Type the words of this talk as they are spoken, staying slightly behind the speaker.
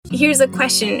here's a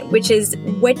question, which is,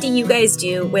 what do you guys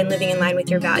do when living in line with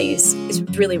your values is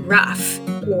really rough,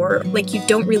 or like you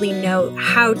don't really know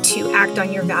how to act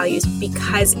on your values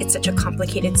because it's such a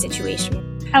complicated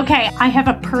situation? Okay, I have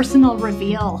a personal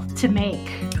reveal to make.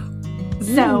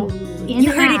 So,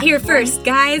 you heard it here first,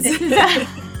 guys.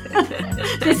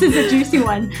 This is a juicy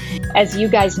one. As you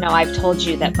guys know, I've told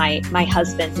you that my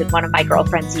husband and one of my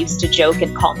girlfriends used to joke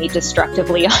and call me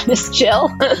destructively honest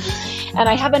Jill. And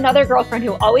I have another girlfriend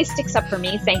who always sticks up for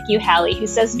me, thank you, Hallie, who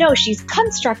says, no, she's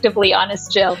constructively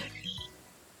honest Jill.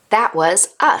 That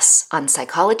was us on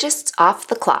Psychologists Off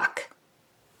the Clock.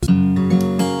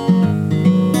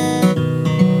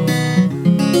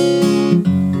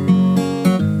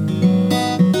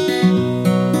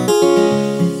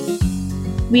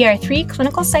 We are 3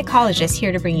 clinical psychologists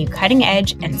here to bring you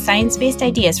cutting-edge and science-based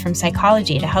ideas from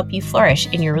psychology to help you flourish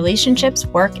in your relationships,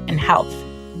 work, and health.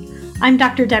 I'm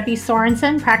Dr. Debbie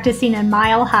Sorensen, practicing in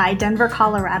Mile High, Denver,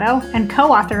 Colorado, and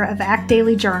co-author of ACT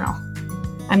Daily Journal.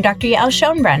 I'm Dr. Yael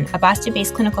Schonbrunn, a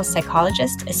Boston-based clinical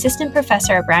psychologist, assistant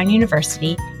professor at Brown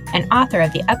University, and author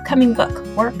of the upcoming book,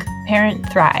 Work,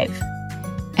 Parent, Thrive.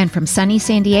 And from sunny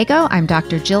San Diego, I'm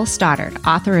Dr. Jill Stoddard,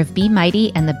 author of Be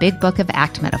Mighty and the Big Book of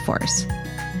ACT Metaphors.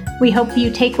 We hope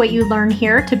you take what you learn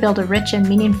here to build a rich and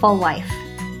meaningful life.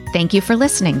 Thank you for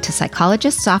listening to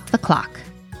Psychologists Off the Clock.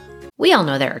 We all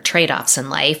know there are trade-offs in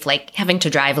life, like having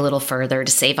to drive a little further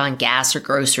to save on gas or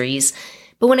groceries.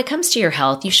 But when it comes to your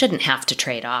health, you shouldn't have to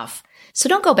trade off. So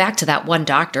don't go back to that one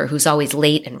doctor who's always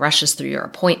late and rushes through your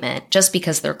appointment just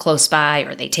because they're close by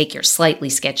or they take your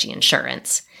slightly sketchy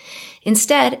insurance.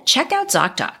 Instead, check out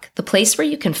ZocDoc, the place where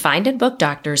you can find and book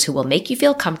doctors who will make you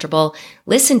feel comfortable,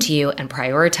 listen to you, and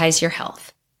prioritize your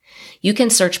health. You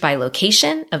can search by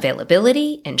location,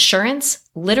 availability, insurance,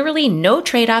 literally no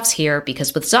trade-offs here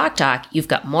because with ZocDoc, you've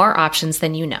got more options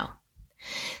than you know.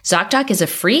 ZocDoc is a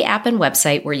free app and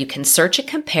website where you can search and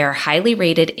compare highly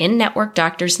rated in-network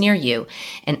doctors near you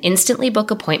and instantly book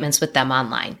appointments with them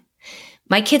online.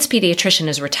 My kid's pediatrician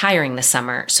is retiring this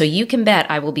summer, so you can bet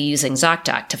I will be using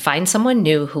ZocDoc to find someone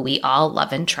new who we all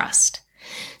love and trust.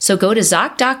 So go to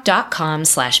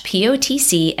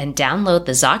ZocDoc.com/POTC and download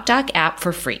the ZocDoc app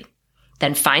for free.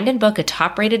 Then find and book a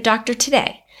top-rated doctor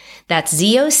today. That's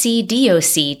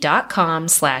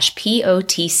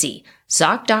ZocDoc.com/POTC.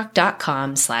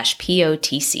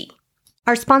 ZocDoc.com/POTC.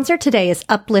 Our sponsor today is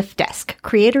Uplift Desk,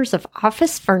 creators of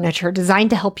office furniture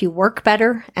designed to help you work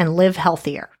better and live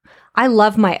healthier. I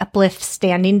love my Uplift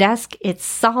standing desk. It's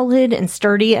solid and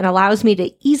sturdy and allows me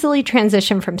to easily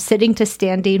transition from sitting to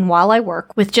standing while I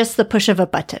work with just the push of a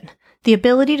button. The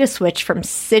ability to switch from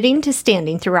sitting to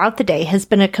standing throughout the day has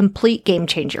been a complete game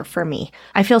changer for me.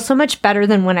 I feel so much better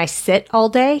than when I sit all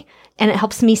day, and it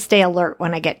helps me stay alert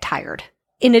when I get tired.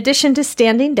 In addition to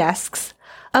standing desks,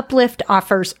 Uplift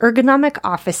offers ergonomic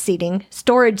office seating,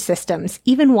 storage systems,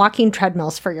 even walking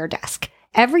treadmills for your desk.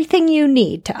 Everything you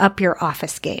need to up your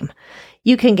office game.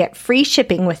 You can get free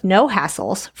shipping with no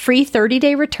hassles, free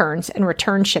 30-day returns and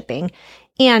return shipping,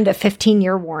 and a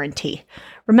 15-year warranty.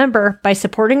 Remember, by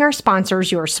supporting our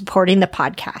sponsors, you are supporting the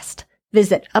podcast.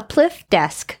 Visit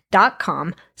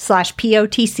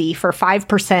upliftdesk.com/POTC for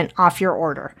 5% off your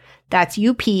order. That's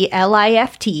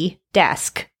UPLIFT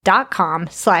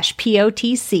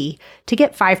desk.com/POTC to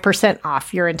get 5%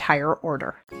 off your entire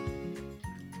order.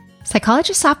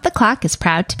 Psychologists Off the Clock is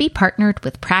proud to be partnered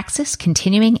with Praxis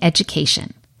Continuing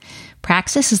Education.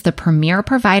 Praxis is the premier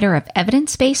provider of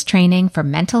evidence-based training for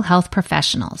mental health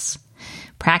professionals.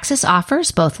 Praxis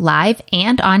offers both live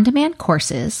and on-demand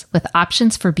courses with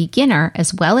options for beginner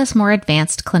as well as more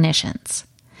advanced clinicians.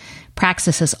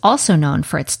 Praxis is also known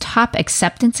for its top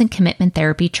acceptance and commitment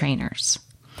therapy trainers.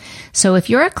 So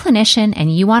if you're a clinician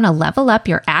and you want to level up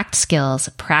your ACT skills,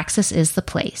 Praxis is the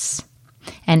place.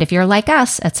 And if you're like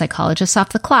us at Psychologists Off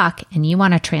the Clock and you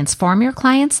want to transform your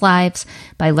clients' lives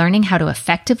by learning how to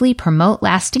effectively promote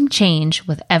lasting change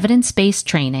with evidence-based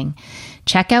training,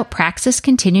 check out Praxis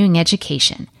Continuing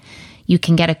Education. You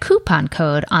can get a coupon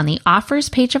code on the offers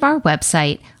page of our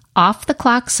website,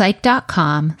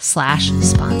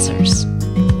 offtheclockpsych.com/sponsors.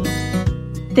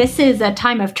 This is a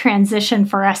time of transition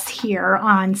for us here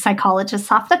on Psychologists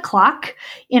Off the Clock.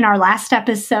 In our last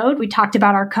episode, we talked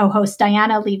about our co-host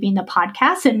Diana leaving the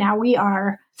podcast, and now we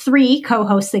are 3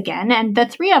 co-hosts again. And the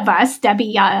 3 of us,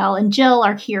 Debbie, Yael, and Jill,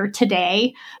 are here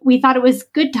today. We thought it was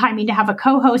good timing to have a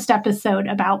co-host episode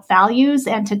about values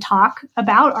and to talk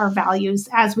about our values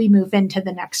as we move into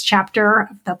the next chapter of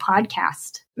the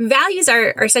podcast. Values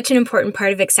are such an important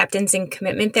part of acceptance and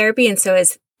commitment therapy. And so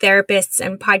as therapists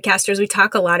and podcasters, we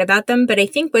talk a lot about them, but I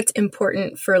think what's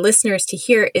important for listeners to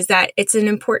hear is that it's an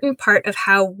important part of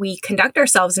how we conduct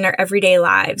ourselves in our everyday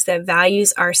lives, that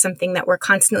values are something that we're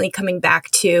constantly coming back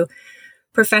to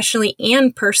professionally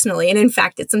and personally. And in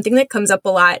fact, it's something that comes up a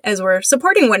lot as we're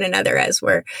supporting one another, as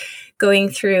we're going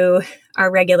through our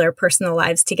regular personal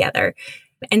lives together.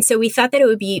 And so we thought that it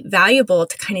would be valuable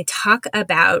to kind of talk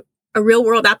about a real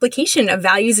world application of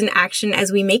values in action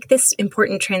as we make this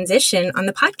important transition on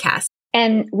the podcast.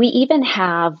 And we even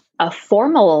have a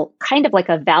formal kind of like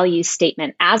a value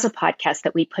statement as a podcast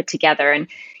that we put together. And,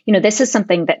 this is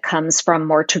something that comes from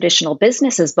more traditional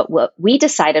businesses, but what we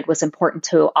decided was important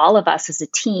to all of us as a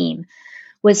team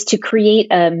was to create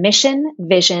a mission,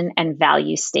 vision, and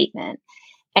value statement.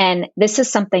 And this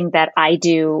is something that I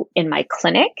do in my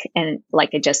clinic. And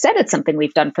like I just said, it's something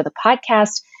we've done for the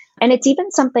podcast. And it's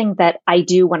even something that I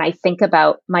do when I think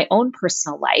about my own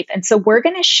personal life. And so we're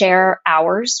going to share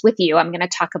ours with you. I'm going to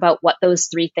talk about what those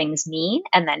three things mean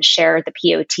and then share the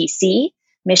POTC,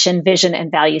 mission, vision,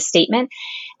 and value statement.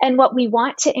 And what we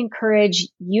want to encourage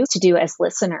you to do as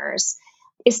listeners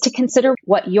is to consider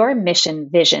what your mission,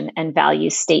 vision, and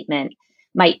value statement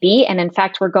might be. And in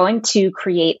fact, we're going to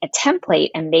create a template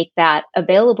and make that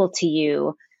available to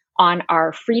you on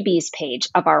our freebies page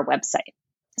of our website.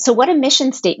 So what a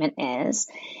mission statement is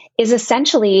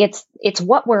essentially it's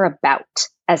what we're about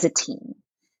as a team.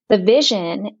 The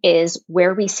vision is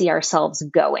where we see ourselves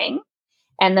going,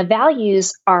 and the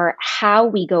values are how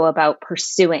we go about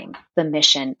pursuing the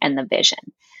mission and the vision.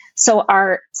 So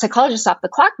our Psychologists Off the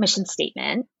Clock mission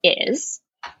statement is,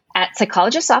 at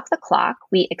Psychologists Off the Clock,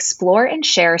 we explore and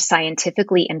share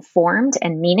scientifically informed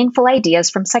and meaningful ideas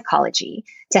from psychology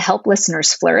to help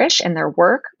listeners flourish in their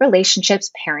work,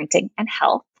 relationships, parenting, and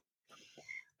health.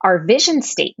 Our vision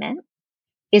statement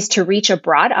is to reach a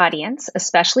broad audience,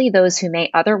 especially those who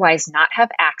may otherwise not have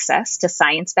access to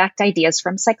science-backed ideas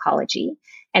from psychology,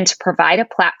 and to provide a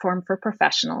platform for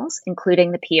professionals,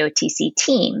 including the POTC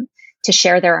team, to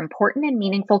share their important and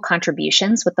meaningful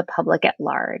contributions with the public at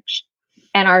large.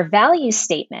 And our value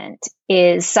statement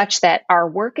is such that our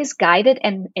work is guided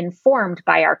and informed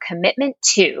by our commitment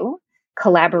to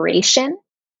collaboration,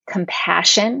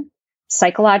 compassion,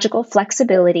 psychological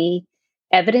flexibility,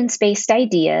 evidence-based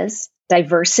ideas,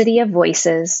 diversity of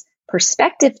voices,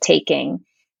 perspective taking,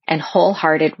 and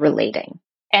wholehearted relating.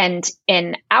 And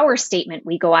in our statement,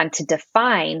 we go on to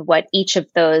define what each of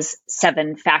those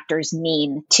 7 factors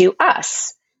mean to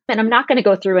us. And I'm not going to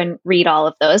go through and read all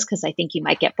of those because I think you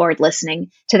might get bored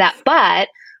listening to that. But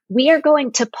we are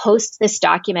going to post this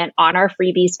document on our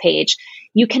freebies page.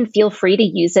 You can feel free to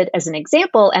use it as an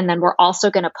example. And then we're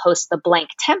also going to post the blank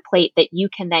template that you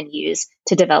can then use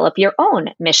to develop your own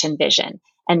mission, vision,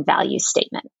 and value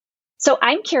statement. So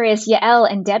I'm curious,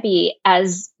 Yael and Debbie,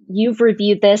 as you've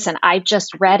reviewed this and I've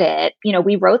just read it,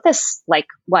 we wrote this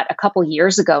a couple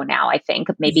years ago now, I think,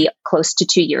 maybe close to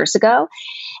 2 years ago.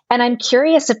 And I'm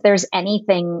curious if there's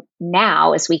anything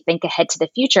now, as we think ahead to the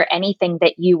future, anything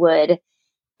that you would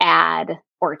add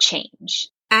or change.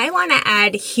 I want to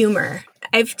add humor.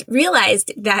 I've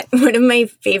realized that one of my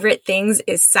favorite things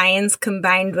is science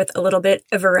combined with a little bit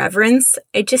of irreverence.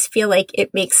 I just feel like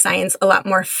it makes science a lot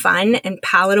more fun and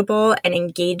palatable and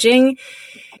engaging.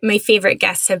 My favorite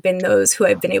guests have been those who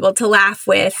I've been able to laugh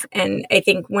with. And I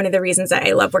think one of the reasons that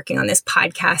I love working on this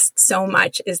podcast so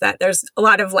much is that there's a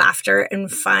lot of laughter and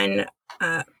fun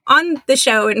on the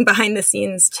show and behind the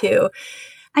scenes too.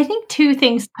 I think 2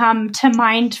 things come to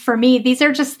mind for me. These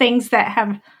are just things that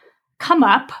have come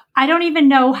up. I don't even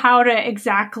know how to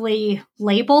exactly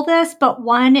label this, but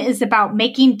one is about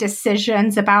making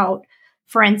decisions about,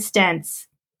 for instance,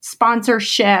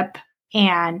 sponsorship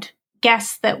and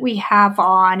guests that we have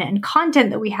on and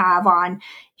content that we have on,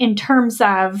 in terms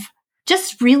of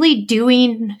just really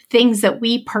doing things that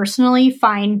we personally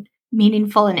find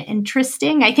meaningful and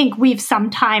interesting. I think we've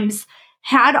sometimes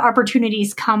had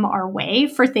opportunities come our way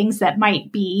for things that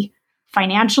might be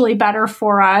financially better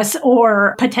for us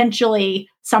or potentially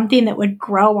something that would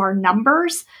grow our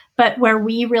numbers, but where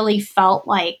we really felt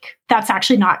like that's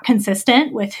actually not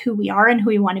consistent with who we are and who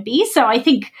we want to be. So I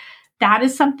think that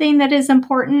is something that is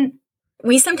important.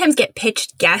 We sometimes get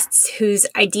pitched guests whose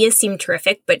ideas seem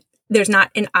terrific, but there's not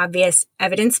an obvious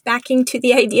evidence backing to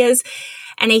the ideas.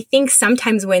 And I think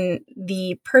sometimes when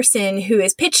the person who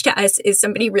is pitched to us is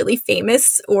somebody really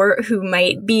famous or who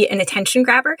might be an attention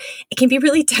grabber, it can be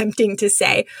really tempting to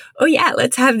say, oh yeah,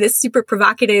 let's have this super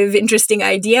provocative, interesting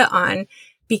idea on,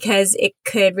 because it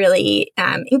could really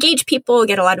engage people,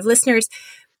 get a lot of listeners.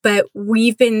 But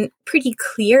we've been pretty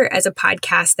clear as a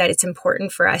podcast that it's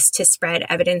important for us to spread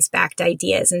evidence-backed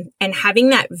ideas. And having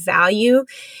that value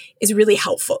is really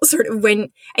helpful. Sort of when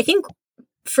I think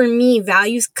for me,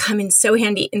 values come in so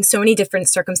handy in so many different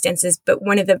circumstances. But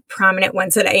one of the prominent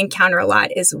ones that I encounter a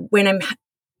lot is when I'm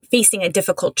facing a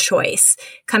difficult choice.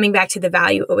 Coming back to the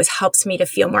value always helps me to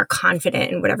feel more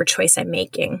confident in whatever choice I'm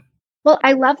making. Well,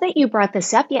 I love that you brought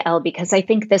this up, Yael, because I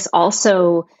think this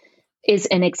also is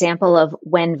an example of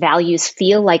when values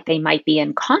feel like they might be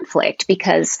in conflict,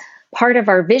 because part of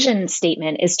our vision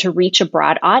statement is to reach a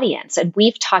broad audience. And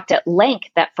we've talked at length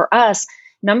that for us,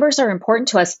 numbers are important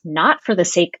to us, not for the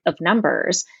sake of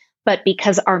numbers, but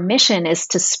because our mission is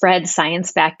to spread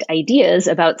science-backed ideas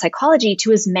about psychology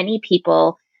to as many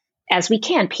people as we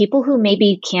can. People who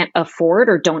maybe can't afford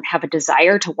or don't have a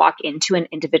desire to walk into an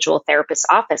individual therapist's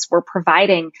office. We're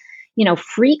providing,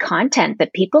 free content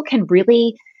that people can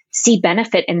really see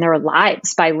benefit in their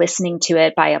lives by listening to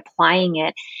it, by applying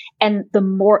it. And the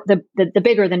more, the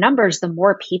bigger the numbers, the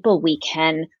more people we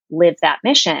can live that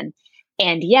mission.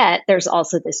 And yet there's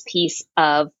also this piece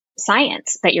of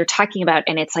science that you're talking about.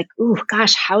 And it's like, ooh,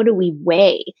 gosh, how do we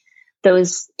weigh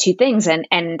those two things?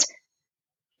 And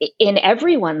in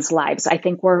everyone's lives, I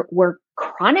think we're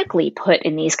chronically put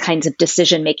in these kinds of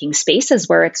decision-making spaces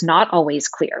where it's not always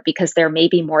clear because there may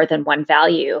be more than one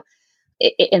value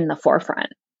in the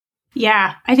forefront.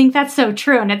 Yeah, I think that's so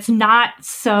true. And it's not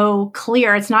so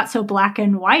clear. It's not so black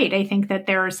and white. I think that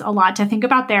there's a lot to think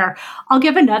about there. I'll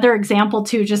give another example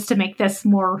too, just to make this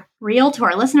more real to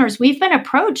our listeners. We've been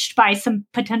approached by some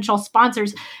potential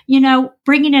sponsors.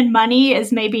 Bringing in money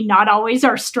is maybe not always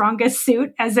our strongest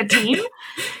suit as a team.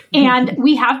 And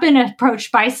we have been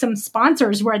approached by some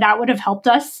sponsors where that would have helped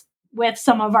us with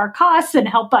some of our costs and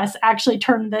help us actually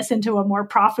turn this into a more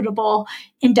profitable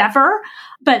endeavor.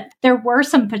 But there were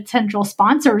some potential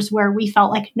sponsors where we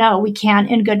felt like, no, we can't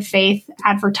in good faith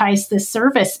advertise this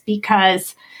service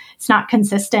because it's not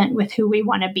consistent with who we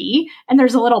want to be. And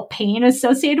there's a little pain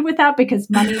associated with that because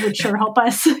money would sure help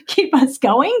us keep us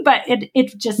going, but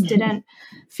it just didn't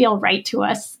feel right to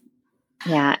us.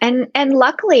 Yeah. And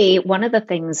luckily, one of the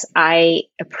things I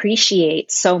appreciate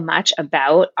so much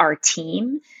about our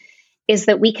team is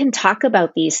that we can talk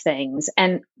about these things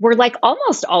and we're like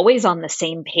almost always on the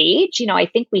same page. I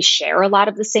think we share a lot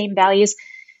of the same values.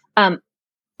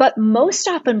 But most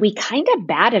often we kind of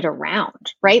bat it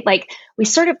around, right? Like we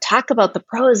sort of talk about the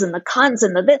pros and the cons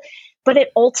and but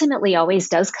it ultimately always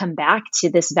does come back to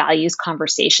this values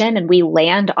conversation and we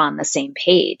land on the same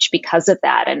page because of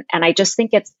that. And I just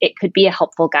think it could be a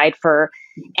helpful guide for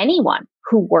anyone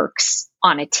who works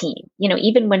on a team.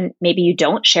 Even when maybe you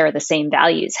don't share the same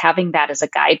values, having that as a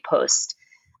guidepost,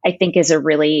 I think is a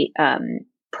really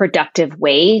productive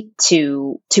way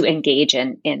to engage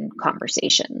in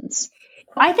conversations.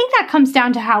 I think that comes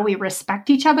down to how we respect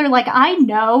each other. Like I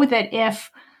know that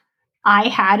if I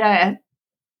had a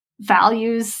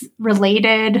values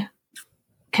related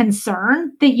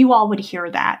concern, that you all would hear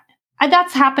that.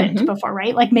 That's happened before,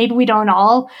 right? Like maybe we don't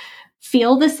all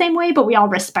feel the same way, but we all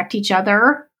respect each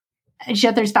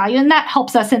other's value. And that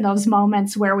helps us in those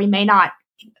moments where we may not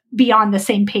be on the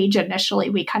same page initially.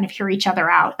 We kind of hear each other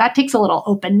out. That takes a little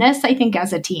openness, I think,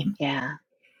 as a team. Yeah.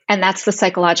 And that's the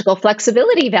psychological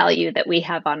flexibility value that we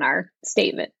have on our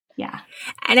statement. Yeah.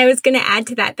 And I was going to add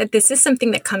to that this is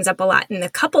something that comes up a lot in the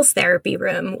couples therapy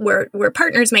room where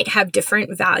partners might have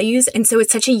different values. And so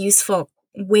it's such a useful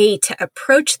way to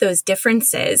approach those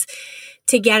differences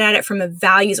to get at it from a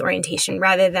values orientation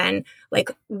rather than like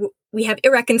we have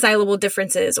irreconcilable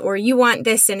differences or you want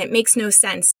this and it makes no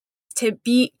sense. To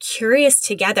be curious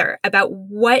together about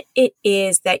what it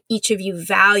is that each of you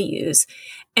values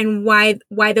and why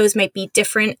those might be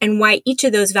different and why each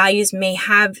of those values may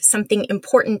have something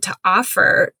important to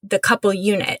offer the couple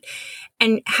unit.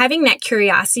 And having that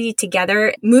curiosity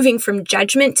together, moving from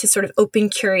judgment to sort of open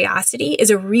curiosity is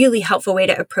a really helpful way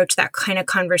to approach that kind of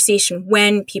conversation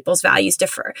when people's values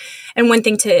differ. And one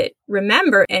thing to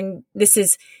remember, and this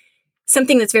is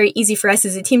something that's very easy for us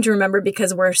as a team to remember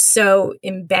because we're so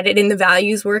embedded in the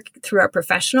values work through our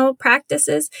professional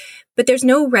practices, but there's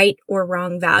no right or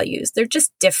wrong values. They're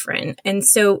just different. And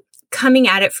so coming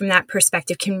at it from that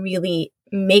perspective can really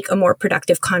make a more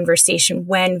productive conversation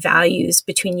when values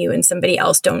between you and somebody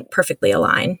else don't perfectly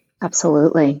align.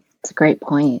 Absolutely. It's a great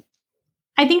point.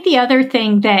 I think the other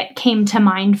thing that came to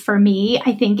mind for me,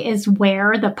 I think, is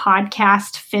where the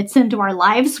podcast fits into our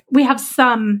lives. We have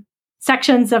some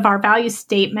sections of our value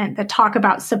statement that talk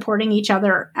about supporting each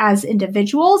other as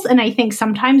individuals. And I think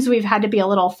sometimes we've had to be a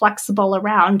little flexible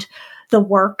around the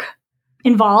work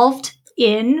involved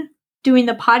in doing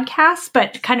the podcast,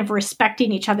 but kind of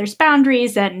respecting each other's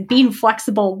boundaries and being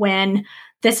flexible when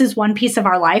this is one piece of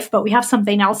our life, but we have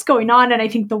something else going on. And I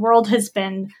think the world has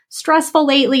been stressful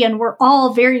lately, and we're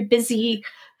all very busy,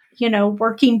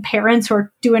 working parents who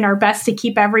are doing our best to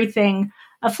keep everything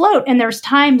afloat. And there's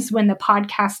times when the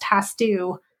podcast has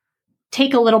to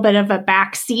take a little bit of a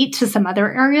back seat to some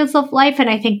other areas of life. And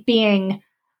I think being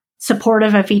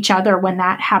supportive of each other when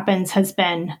that happens has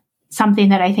been something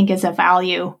that I think is a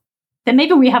value that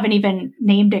maybe we haven't even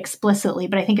named explicitly,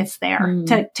 but I think it's there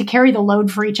to carry the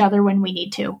load for each other when we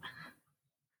need to.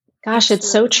 Gosh,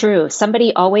 it's so true.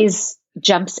 Somebody always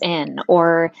jumps in,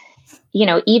 or,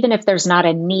 even if there's not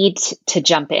a need to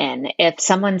jump in, if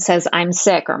someone says I'm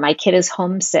sick or my kid is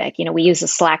homesick, we use a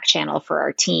Slack channel for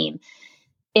our team.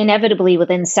 Inevitably,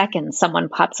 within seconds, someone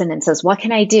pops in and says, what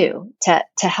can I do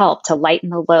to help, to lighten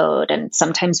the load? And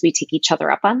sometimes we take each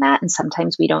other up on that, and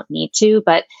sometimes we don't need to.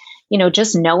 But,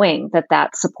 just knowing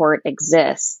that support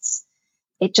exists,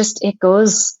 it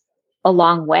goes a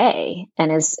long way,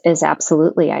 and is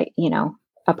absolutely,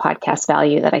 a podcast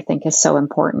value that I think is so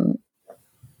important.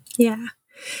 Yeah.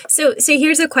 So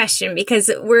here's a question,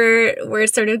 because we're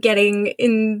sort of getting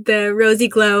in the rosy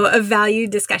glow of value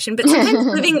discussion, but sometimes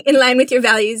living in line with your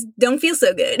values don't feel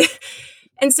so good.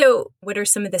 And so what are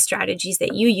some of the strategies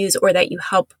that you use or that you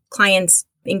help clients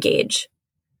engage?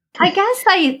 I guess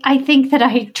I think that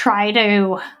I try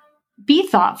to be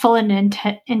thoughtful and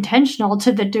intentional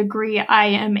to the degree I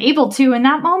am able to in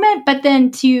that moment, but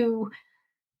then to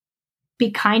be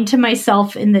kind to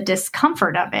myself in the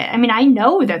discomfort of it. I mean, I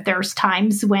know that there's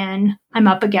times when I'm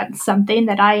up against something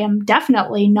that I am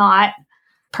definitely not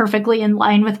perfectly in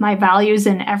line with my values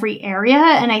in every area.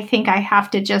 And I think I have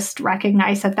to just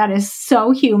recognize that is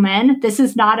so human. This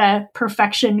is not a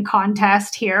perfection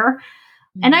contest here.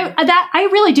 And I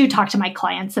really do talk to my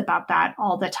clients about that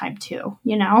all the time too.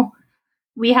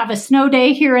 We have a snow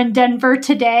day here in Denver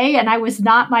today, and I was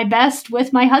not my best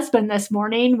with my husband this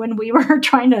morning when we were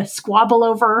trying to squabble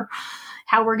over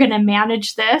how we're going to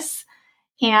manage this.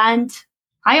 And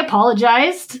I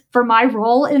apologized for my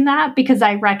role in that because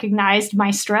I recognized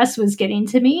my stress was getting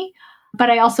to me, but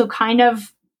I also kind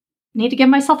of need to give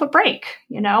myself a break,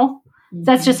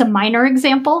 That's just a minor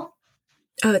example.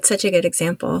 Oh, it's such a good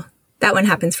example. That one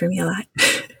happens for me a lot.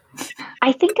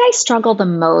 I think I struggle the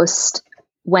most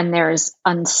when there's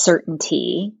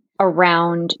uncertainty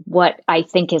around what I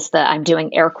think is I'm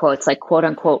doing air quotes, like quote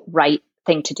unquote, right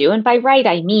thing to do. And by right,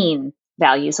 I mean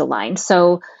values aligned.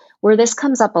 So where this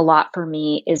comes up a lot for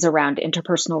me is around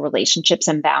interpersonal relationships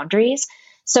and boundaries.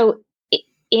 So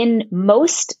in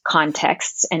most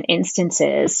contexts and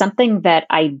instances, something that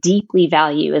I deeply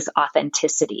value is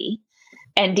authenticity.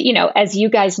 And, as you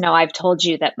guys know, I've told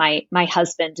you that my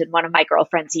husband and one of my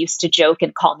girlfriends used to joke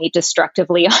and call me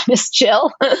destructively honest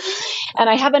Jill. And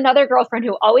I have another girlfriend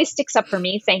who always sticks up for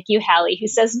me. Thank you, Hallie, who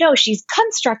says, no, she's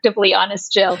constructively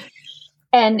honest Jill.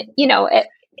 And, and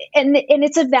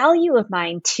it's a value of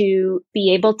mine to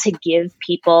be able to give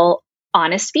people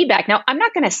honest feedback. Now, I'm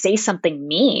not going to say something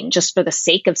mean just for the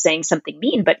sake of saying something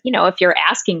mean, but if you're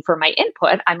asking for my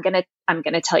input, I'm going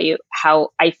to tell you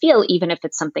how I feel, even if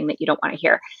it's something that you don't want to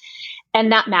hear.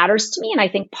 And that matters to me. And I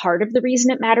think part of the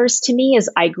reason it matters to me is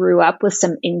I grew up with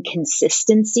some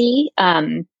inconsistency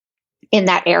in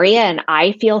that area, and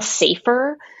I feel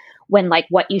safer when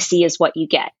what you see is what you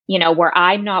get, where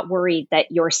I'm not worried that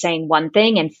you're saying one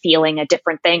thing and feeling a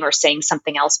different thing or saying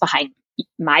something else behind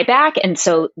my back. And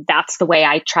so that's the way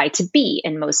I try to be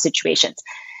in most situations.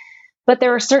 But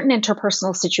there are certain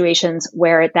interpersonal situations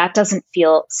where that doesn't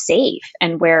feel safe,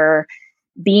 and where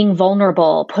being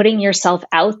vulnerable, putting yourself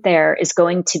out there is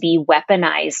going to be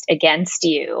weaponized against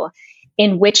you,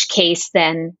 in which case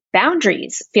then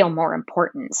boundaries feel more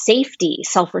important, safety,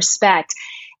 self-respect.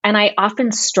 And I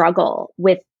often struggle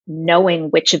with knowing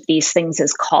which of these things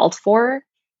is called for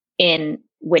in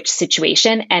which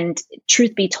situation. And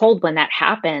truth be told, when that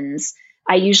happens,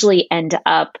 I usually end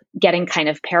up getting kind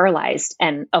of paralyzed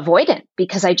and avoidant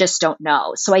because I just don't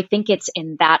know. So I think it's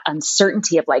in that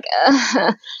uncertainty of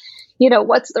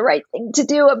what's the right thing to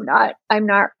do? I'm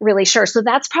not really sure. So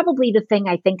that's probably the thing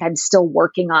I think I'm still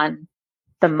working on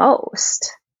the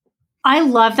most. I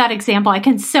love that example. I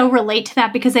can so relate to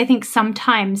that because I think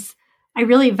sometimes I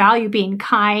really value being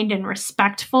kind and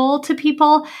respectful to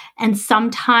people. And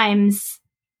sometimes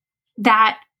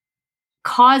that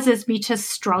causes me to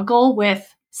struggle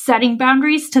with setting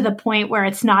boundaries to the point where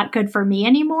it's not good for me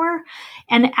anymore.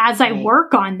 And as I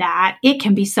work on that, it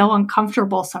can be so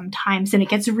uncomfortable sometimes, and it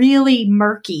gets really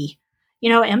murky.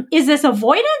 Is this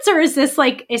avoidance, or is this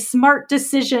a smart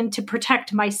decision to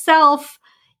protect myself?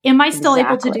 Am I still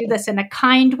able to do this in a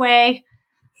kind way?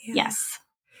 Yes.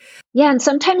 Yeah. And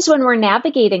sometimes when we're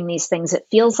navigating these things, it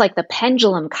feels like the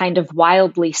pendulum kind of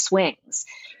wildly swings.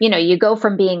 You go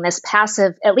from being this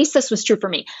passive, at least this was true for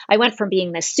me. I went from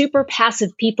being this super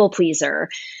passive people pleaser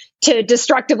to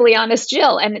destructively honest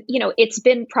Jill. And, it's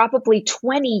been probably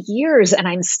 20 years and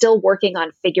I'm still working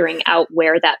on figuring out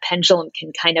where that pendulum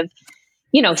can kind of,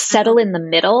 settle in the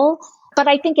middle. But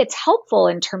I think it's helpful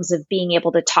in terms of being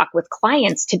able to talk with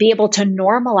clients to be able to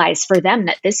normalize for them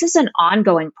that this is an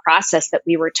ongoing process that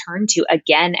we return to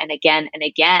again and again and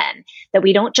again, that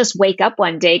we don't just wake up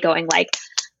one day going like,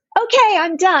 okay,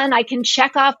 I'm done. I can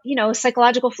check off,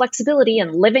 psychological flexibility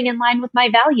and living in line with my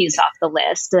values off the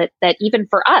list. That even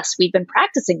for us, we've been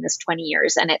practicing this 20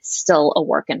 years and it's still a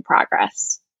work in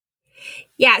progress.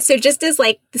 Yeah. So just as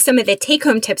like some of the take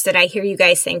home tips that I hear you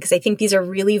guys saying, because I think these are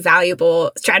really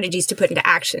valuable strategies to put into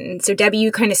action. So Debbie,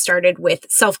 you kind of started with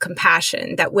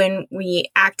self-compassion, that when we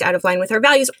act out of line with our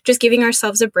values, just giving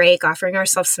ourselves a break, offering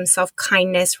ourselves some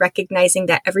self-kindness, recognizing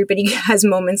that everybody has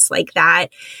moments like that,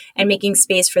 and making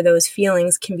space for those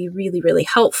feelings can be really, really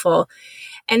helpful.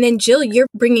 And then Jill, you're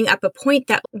bringing up a point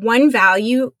that one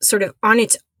value sort of on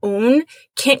its own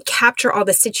can't capture all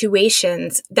the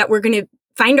situations that we're going to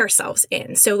find ourselves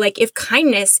in. So like if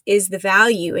kindness is the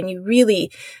value and you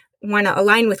really want to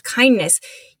align with kindness,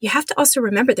 you have to also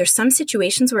remember there's some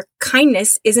situations where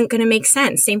kindness isn't going to make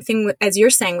sense. Same thing as you're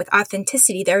saying with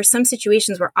authenticity. There are some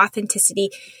situations where authenticity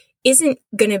isn't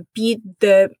going to be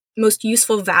the most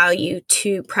useful value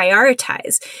to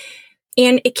prioritize.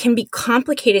 And it can be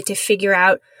complicated to figure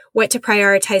out what to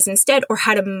prioritize instead or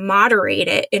how to moderate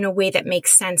it in a way that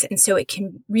makes sense. And so it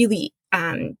can really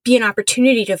be an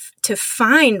opportunity to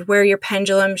find where your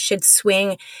pendulum should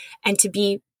swing and to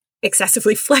be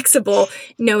excessively flexible,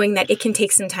 knowing that it can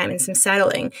take some time and some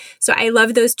settling. So I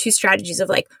love those two strategies of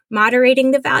like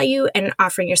moderating the value and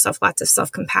offering yourself lots of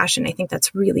self-compassion. I think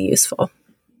that's really useful.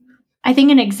 I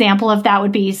think an example of that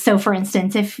would be, so for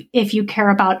instance, if you care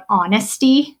about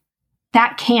honesty,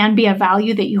 that can be a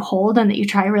value that you hold and that you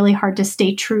try really hard to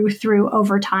stay true through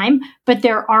over time. But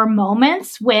there are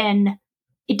moments when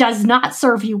it does not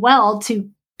serve you well to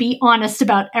be honest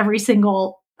about every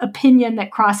single opinion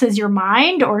that crosses your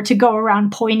mind or to go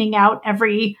around pointing out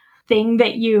everything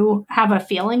that you have a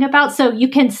feeling about. So you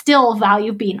can still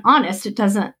value being honest.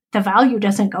 The value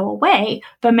doesn't go away,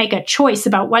 but make a choice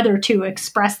about whether to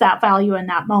express that value in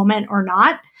that moment or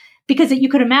not. Because you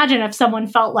could imagine if someone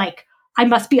felt like, I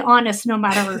must be honest no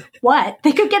matter what,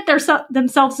 they could get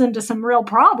themselves into some real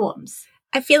problems.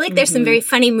 I feel like there's some very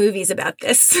funny movies about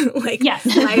this, like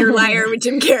Liar, Liar with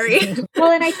Jim Carrey. Well,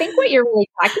 and I think what you're really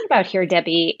talking about here,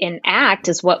 Debbie, in ACT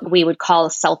is what we would call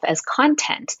self as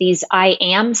content, these I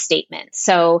am statements.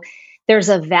 So there's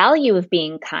a value of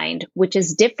being kind, which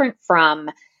is different from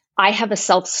I have a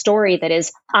self story that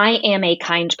is I am a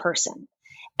kind person.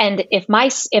 And if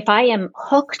I am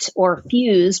hooked or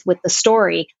fused with the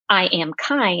story, I am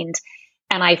kind,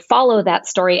 and I follow that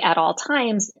story at all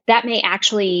times, that may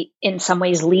actually in some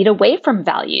ways lead away from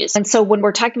values. And so when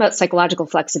we're talking about psychological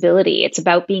flexibility, it's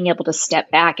about being able to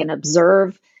step back and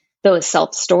observe those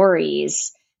self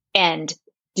stories and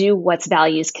do what's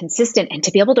values consistent, and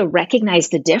to be able to recognize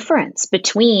the difference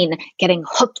between getting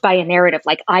hooked by a narrative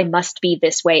like I must be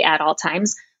this way at all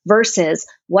times versus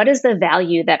what is the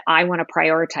value that I want to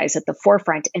prioritize at the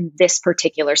forefront in this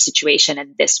particular situation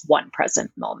in this one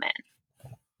present moment.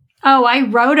 Oh, I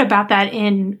wrote about that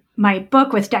in my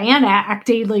book with Diana, Act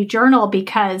Daily Journal,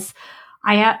 because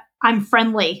I'm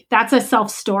friendly. That's a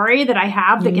self-story that I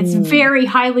have that gets very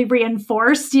highly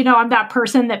reinforced. I'm that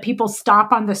person that people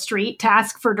stop on the street to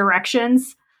ask for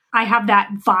directions. I have that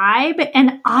vibe,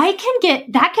 and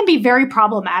that can be very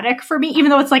problematic for me, even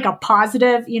though it's like a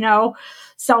positive,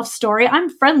 self-story. I'm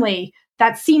friendly.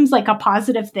 That seems like a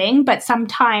positive thing, but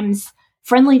sometimes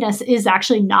friendliness is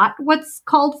actually not what's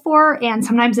called for. And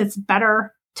sometimes it's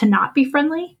better to not be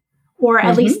friendly, or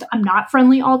at least I'm not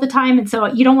friendly all the time. And so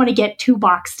you don't want to get too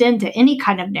boxed into any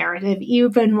kind of narrative,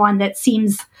 even one that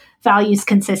seems values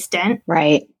consistent.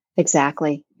 Right.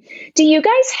 Exactly. Do you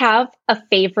guys have a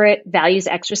favorite values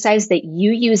exercise that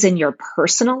you use in your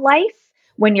personal life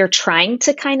when you're trying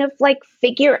to kind of like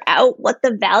figure out what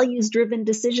the values driven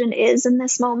decision is in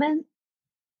this moment?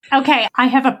 Okay, I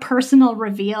have a personal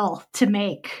reveal to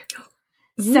make.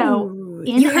 So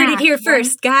you heard it here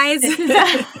first, guys.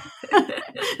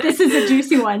 This is a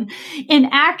juicy one. In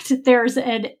ACT, there's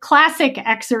a classic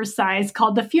exercise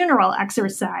called the funeral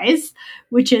exercise,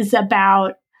 which is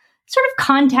about sort of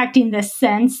contacting this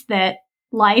sense that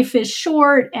life is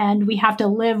short and we have to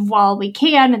live while we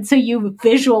can. And so you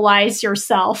visualize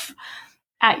yourself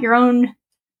at your own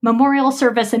memorial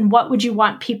service and what would you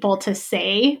want people to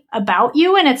say about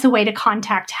you? And it's a way to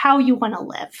contact how you want to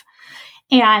live.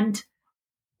 And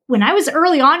when I was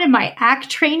early on in my ACT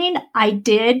training, I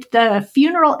did the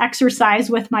funeral exercise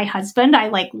with my husband. I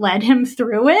led him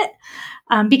through it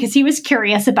because he was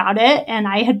curious about it and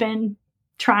I had been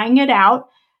trying it out.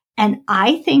 And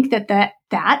I think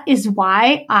that is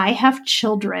why I have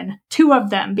children, 2 of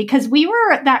them, because we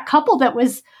were that couple that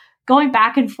was going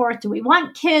back and forth. Do we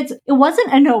want kids? It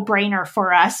wasn't a no-brainer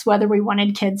for us whether we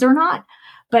wanted kids or not.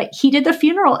 But he did the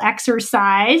funeral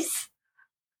exercise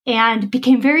and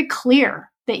became very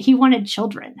clear that he wanted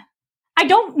children. I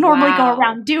don't normally go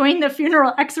around doing the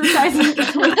funeral exercises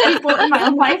with people in my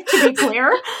own life, to be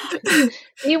clear.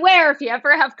 Beware if you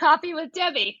ever have coffee with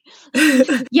Debbie.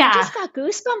 Yeah. I just got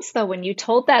goosebumps, though, when you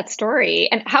told that story.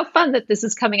 And how fun that this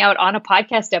is coming out on a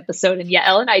podcast episode. And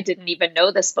Yael and I didn't even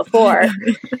know this before.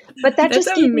 But that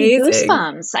just gave me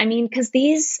goosebumps. I mean, because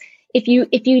if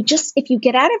you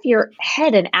get out of your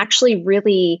head and actually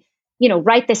really,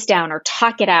 write this down or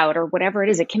talk it out or whatever it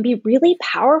is, it can be really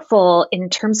powerful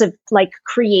in terms of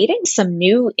creating some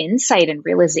new insight and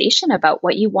realization about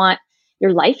what you want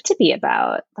your life to be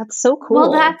about. That's so cool.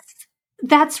 Well,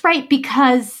 that's right,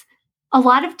 because a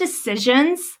lot of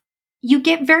decisions, you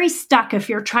get very stuck if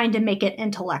you're trying to make it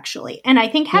intellectually. And I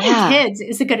think having kids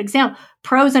is a good example.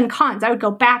 Pros and cons. I would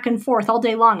go back and forth all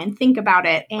day long and think about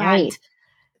it. And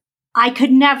I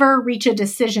could never reach a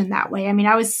decision that way. I mean,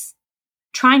 I was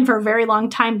trying for a very long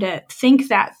time to think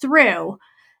that through,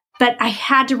 but I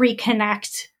had to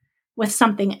reconnect with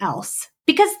something else.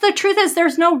 Because the truth is,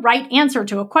 there's no right answer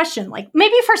to a question.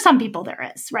 Maybe for some people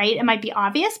there is, right? It might be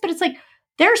obvious, but it's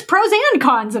there's pros and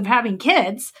cons of having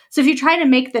kids. So if you try to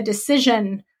make the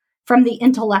decision from the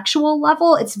intellectual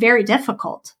level, it's very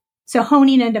difficult. So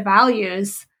honing into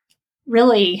values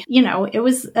really, it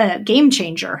was a game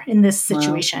changer in this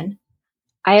situation.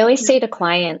 Wow. I always say to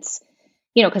clients,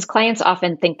 because clients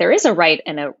often think there is a right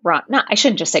and a wrong. No, I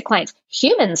shouldn't just say clients.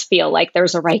 Humans feel like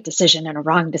there's a right decision and a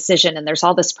wrong decision, and there's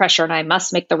all this pressure, and I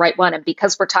must make the right one. And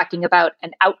because we're talking about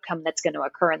an outcome that's going to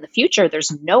occur in the future,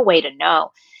 there's no way to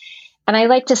know. And I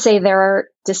like to say there are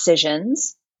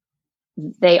decisions.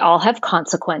 They all have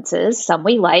consequences. Some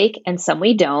we like and some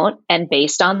we don't. And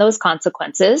based on those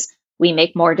consequences, we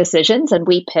make more decisions and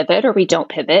we pivot or we don't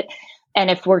pivot. And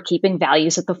if we're keeping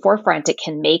values at the forefront, it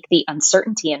can make the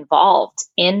uncertainty involved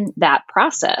in that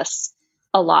process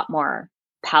a lot more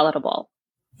palatable.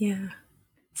 Yeah.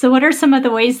 So what are some of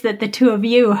the ways that the 2 of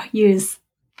you use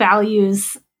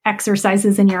values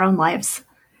exercises in your own lives?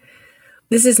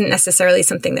 This isn't necessarily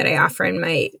something that I offer in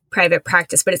my private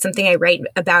practice, but it's something I write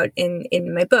about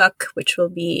in my book, which will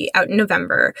be out in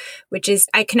November, which is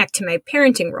I connect to my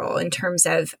parenting role in terms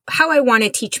of how I want to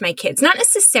teach my kids, not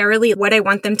necessarily what I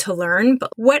want them to learn, but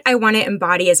what I want to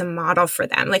embody as a model for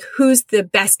them. Who's the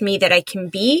best me that I can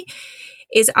be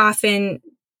is often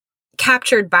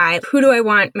captured by who do I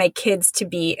want my kids to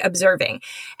be observing.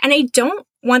 And I don't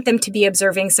want them to be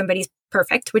observing somebody's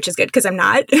perfect, which is good because I'm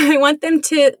not. I want them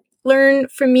to learn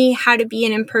from me how to be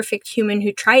an imperfect human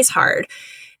who tries hard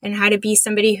and how to be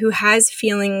somebody who has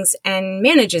feelings and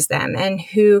manages them and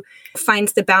who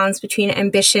finds the balance between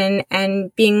ambition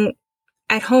and being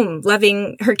at home,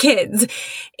 loving her kids,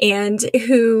 and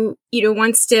who,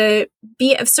 wants to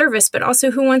be of service, but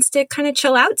also who wants to kind of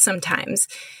chill out sometimes.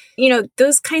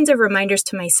 Those kinds of reminders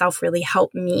to myself really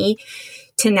help me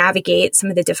to navigate some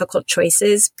of the difficult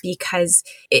choices because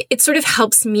it sort of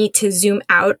helps me to zoom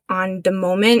out on the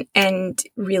moment and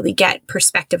really get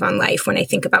perspective on life when I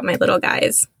think about my little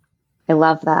guys. I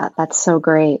love that. That's so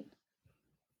great.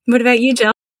 What about you,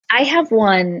 Jill? I have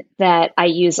one that I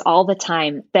use all the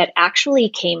time that actually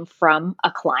came from a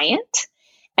client.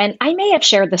 And I may have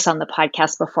shared this on the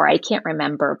podcast before. I can't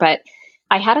remember, but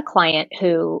I had a client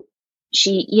who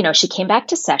she came back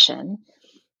to session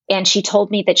and she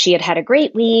told me that she had had a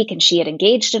great week and she had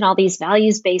engaged in all these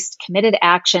values-based committed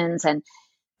actions, and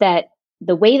that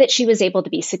the way that she was able to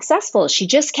be successful, she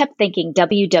just kept thinking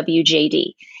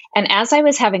WWJD. And as I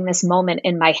was having this moment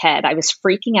in my head, I was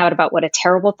freaking out about what a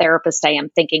terrible therapist I am,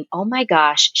 thinking, oh my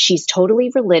gosh, she's totally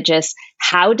religious.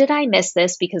 How did I miss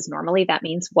this? Because normally that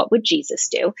means, what would Jesus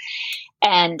do?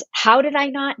 And how did I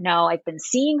not know? I've been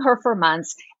seeing her for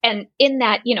months. And in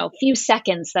that, few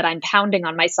seconds that I'm pounding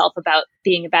on myself about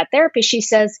being a bad therapist, she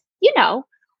says,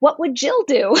 what would Jill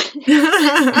do? And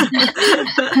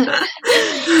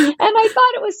I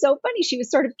thought it was so funny. She was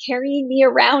sort of carrying me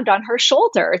around on her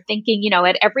shoulder, thinking,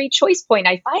 at every choice point,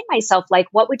 I find myself like,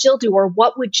 what would Jill do? Or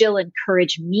what would Jill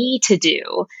encourage me to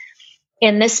do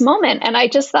in this moment? And I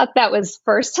just thought that was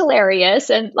first hilarious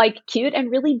and cute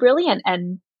and really brilliant.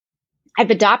 And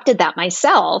I've adopted that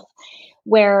myself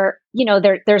where,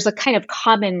 there's a kind of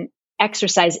common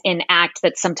exercise in ACT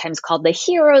that's sometimes called the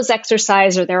hero's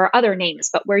exercise, or there are other names,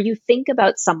 but where you think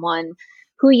about someone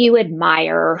who you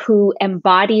admire, who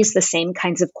embodies the same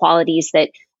kinds of qualities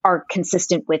that are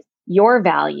consistent with your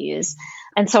values.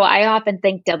 And so I often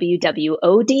think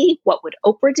WWOD, what would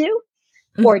Oprah do?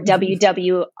 Or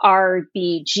WWRBGD,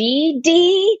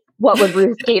 what would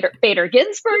Ruth Bader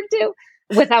Ginsburg do?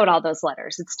 Without all those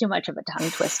letters. It's too much of a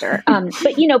tongue twister.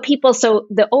 But, people, so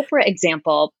the Oprah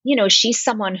example, she's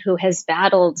someone who has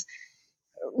battled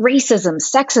racism,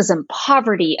 sexism,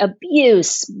 poverty,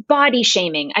 abuse, body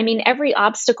shaming. I mean, every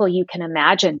obstacle you can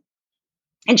imagine.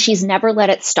 And she's never let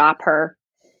it stop her.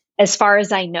 As far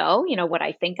as I know, what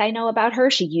I think I know about her,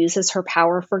 she uses her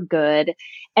power for good.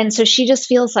 And so she just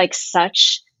feels like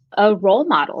such a role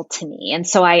model to me. And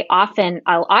so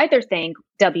I'll either think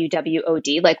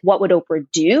WWOD, like what would Oprah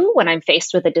do when I'm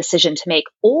faced with a decision to make?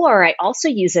 Or I also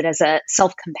use it as a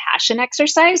self-compassion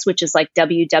exercise, which is like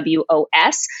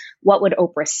WWOS, what would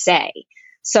Oprah say?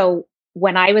 So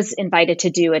when I was invited to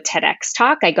do a TEDx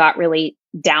talk, I got really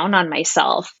down on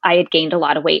myself. I had gained a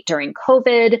lot of weight during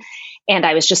COVID, and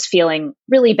I was just feeling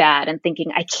really bad and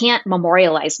thinking, I can't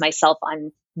memorialize myself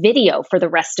on video for the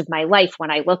rest of my life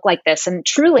when I look like this. And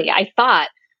truly, I thought,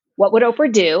 what would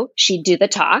Oprah do? She'd do the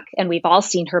talk, and we've all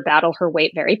seen her battle her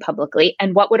weight very publicly.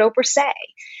 And what would Oprah say?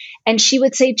 And she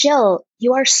would say, Jill,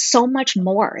 you are so much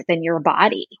more than your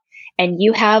body. And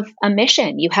you have a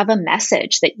mission, you have a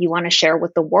message that you want to share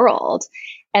with the world.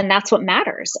 And that's what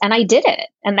matters. And I did it.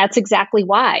 And that's exactly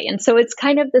why. And so it's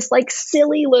kind of this like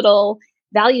silly little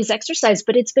values exercise,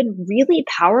 but it's been really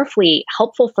powerfully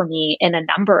helpful for me in a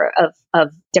number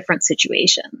of different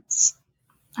situations.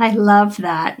 I love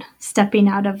that, stepping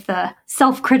out of the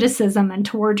self-criticism and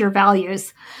toward your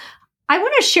values. I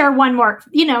want to share one more,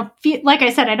 like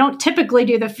I said, I don't typically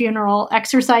do the funeral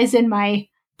exercise in my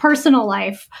personal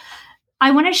life.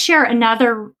 I want to share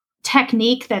another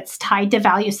technique that's tied to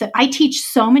values that I teach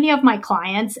so many of my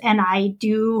clients, and I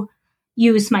do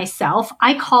use myself.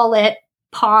 I call it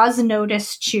pause,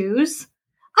 notice, choose.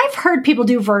 I've heard people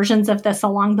do versions of this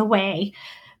along the way,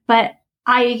 but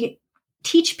I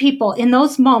teach people in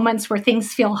those moments where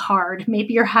things feel hard,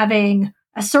 maybe you're having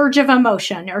a surge of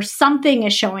emotion or something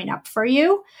is showing up for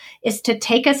you, is to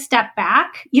take a step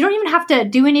back. You don't even have to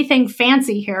do anything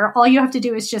fancy here. All you have to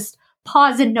do is just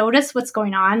pause and notice what's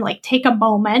going on. Like take a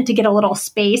moment to get a little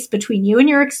space between you and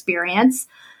your experience.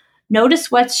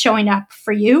 Notice what's showing up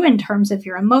for you in terms of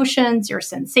your emotions, your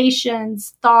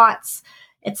sensations, thoughts,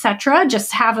 etc.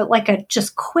 Just have it like a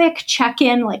just quick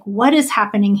check-in, like what is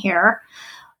happening here?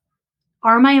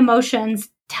 Are my emotions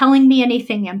telling me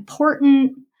anything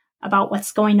important about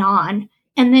what's going on?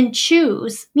 And then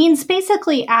choose means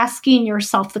basically asking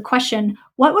yourself the question,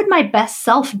 what would my best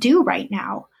self do right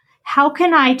now? How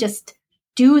can I just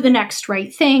do the next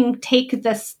right thing,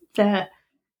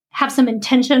 have some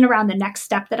intention around the next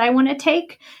step that I want to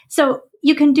take? So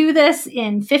you can do this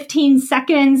in 15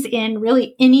 seconds in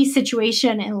really any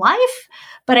situation in life.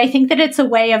 But I think that it's a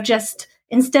way of just,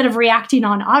 instead of reacting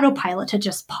on autopilot, to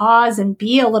just pause and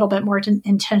be a little bit more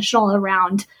intentional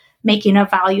around making a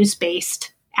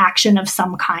values-based action of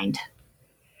some kind.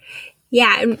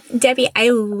 Yeah, Debbie, I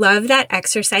love that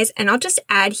exercise. And I'll just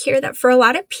add here that for a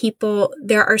lot of people,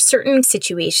 there are certain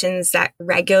situations that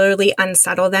regularly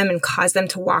unsettle them and cause them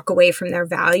to walk away from their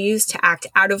values, to act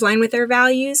out of line with their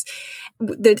values.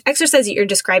 The exercise that you're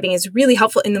describing is really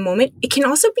helpful in the moment. It can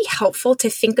also be helpful to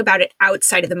think about it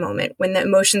outside of the moment when the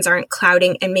emotions aren't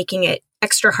clouding and making it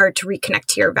extra hard to reconnect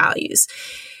to your values.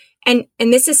 And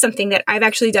this is something that I've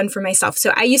actually done for myself.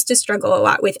 So I used to struggle a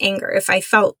lot with anger. If I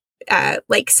felt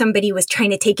like somebody was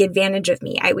trying to take advantage of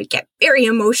me, I would get very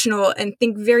emotional and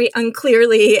think very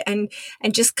unclearly and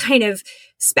just kind of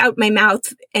spout my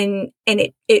mouth, and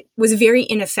it was very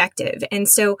ineffective. And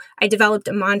so I developed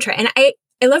a mantra, and I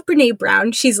love Brene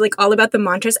Brown. She's like all about the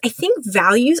mantras. I think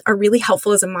values are really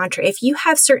helpful as a mantra. If you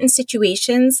have certain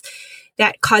situations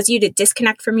that cause you to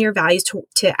disconnect from your values,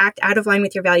 to act out of line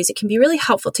with your values, it can be really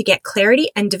helpful to get clarity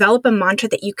and develop a mantra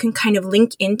that you can kind of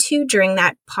link into during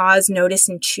that pause, notice,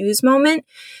 and choose moment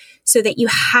so that you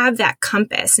have that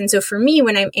compass. And so for me,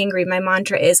 when I'm angry, my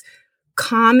mantra is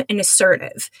calm and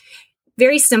assertive.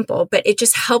 Very simple, but it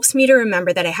just helps me to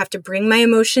remember that I have to bring my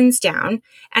emotions down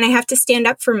and I have to stand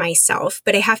up for myself,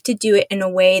 but I have to do it in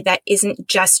a way that isn't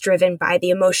just driven by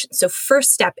the emotions. So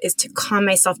first step is to calm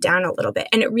myself down a little bit.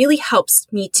 And it really helps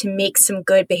me to make some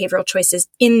good behavioral choices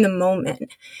in the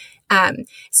moment.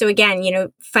 So again,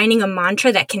 finding a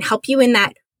mantra that can help you in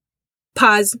that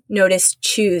pause, notice,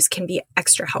 choose can be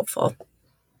extra helpful.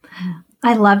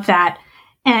 I love that.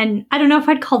 And I don't know if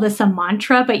I'd call this a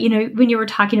mantra, but when you were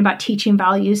talking about teaching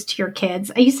values to your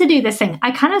kids, I used to do this thing.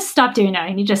 I kind of stopped doing it.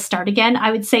 I need to start again.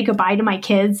 I would say goodbye to my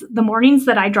kids the mornings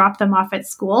that I dropped them off at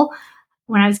school.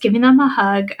 When I was giving them a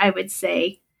hug, I would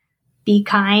say, be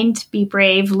kind, be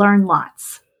brave, learn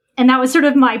lots. And that was sort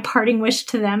of my parting wish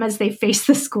to them as they faced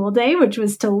the school day, which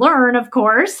was to learn, of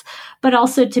course, but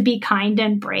also to be kind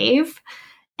and brave.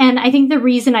 And I think the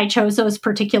reason I chose those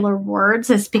particular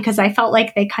words is because I felt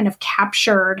like they kind of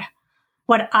captured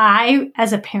what I,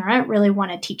 as a parent, really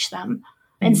want to teach them.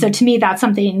 And so to me, that's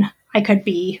something I could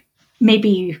be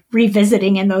maybe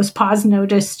revisiting in those pause,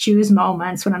 notice, choose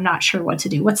moments when I'm not sure what to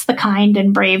do. What's the kind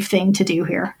and brave thing to do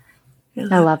here?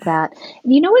 I love that.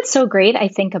 What's so great, I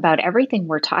think, about everything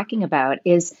we're talking about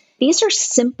is these are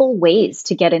simple ways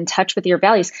to get in touch with your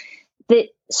values.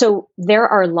 So there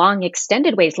are long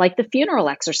extended ways like the funeral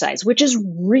exercise, which is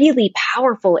really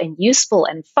powerful and useful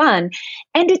and fun.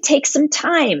 And it takes some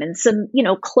time and some,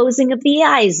 closing of the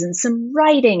eyes and some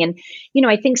writing. And,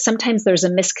 I think sometimes there's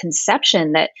a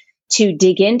misconception that to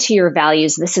dig into your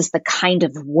values, this is the kind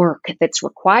of work that's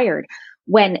required,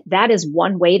 when that is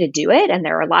one way to do it. And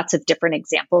there are lots of different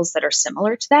examples that are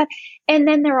similar to that. And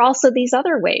then there are also these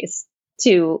other ways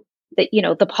to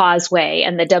the pause way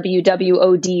and the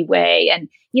WWOD way, and,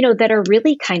 that are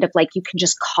really kind of like you can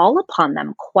just call upon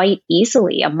them quite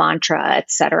easily, a mantra,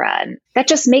 et cetera. And that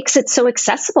just makes it so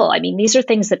accessible. I mean, these are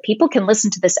things that people can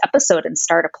listen to this episode and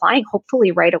start applying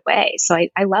hopefully right away. So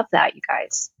I love that, you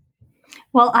guys.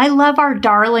 Well, I love our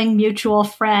darling mutual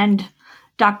friend,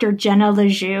 Dr. Jenna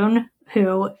Lejeune,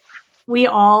 who we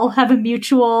all have a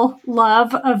mutual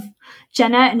love of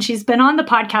Jenna, and she's been on the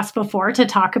podcast before to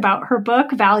talk about her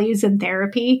book, Values in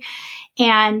Therapy.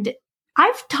 And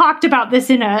I've talked about this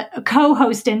in a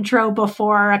co-host intro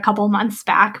before a couple months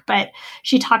back, but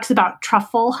she talks about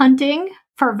truffle hunting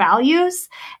for values.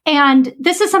 And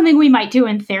this is something we might do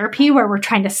in therapy where we're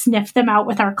trying to sniff them out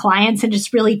with our clients and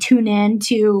just really tune in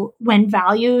to when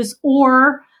values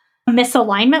or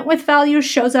misalignment with values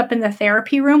shows up in the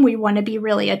therapy room. We want to be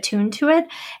really attuned to it.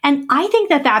 And I think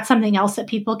that that's something else that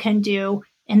people can do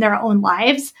in their own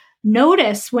lives.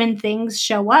 Notice when things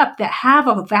show up that have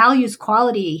a values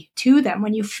quality to them,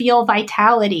 when you feel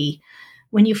vitality,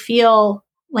 when you feel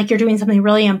like you're doing something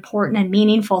really important and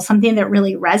meaningful, something that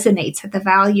really resonates at the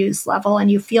values level, and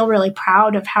you feel really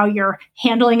proud of how you're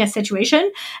handling a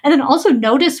situation. And then also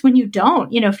notice when you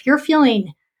don't, if you're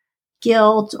feeling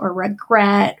guilt or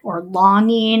regret or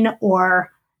longing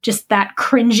or just that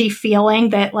cringy feeling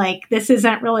that like, this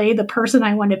isn't really the person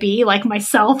I want to be, like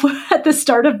myself at the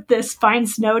start of this fine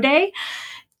snow day.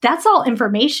 That's all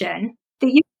information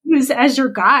that you use as your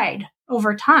guide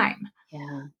over time.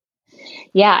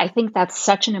 Yeah, I think that's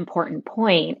such an important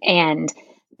point. And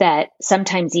that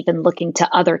sometimes even looking to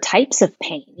other types of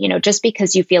pain, just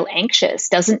because you feel anxious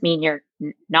doesn't mean you're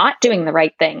not doing the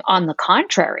right thing. On the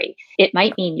contrary, it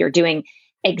might mean you're doing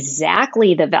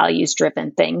exactly the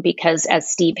values-driven thing, because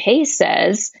as Steve Hayes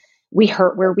says, we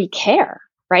hurt where we care,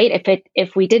 right?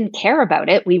 If we didn't care about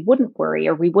it, we wouldn't worry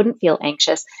or we wouldn't feel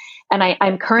anxious. And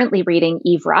I'm currently reading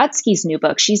Eve Rodsky's new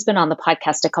book. She's been on the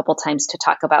podcast a couple times to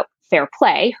talk about Fair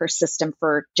Play, her system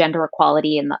for gender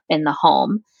equality in the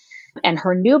home. And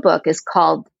her new book is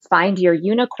called Find Your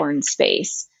Unicorn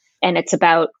Space. And it's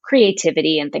about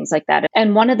creativity and things like that.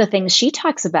 And one of the things she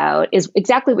talks about is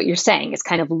exactly what you're saying, is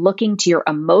kind of looking to your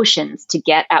emotions to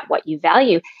get at what you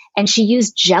value. And she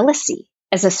used jealousy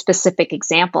as a specific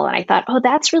example. And I thought, oh,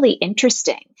 that's really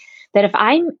interesting. That if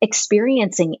I'm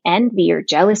experiencing envy or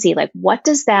jealousy, like what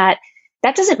does that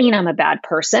doesn't mean I'm a bad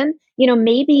person.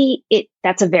 Maybe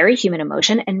that's a very human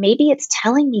emotion. And maybe it's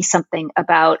telling me something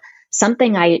about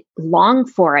something I long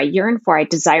for, I yearn for, I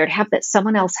desire to have that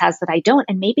someone else has that I don't.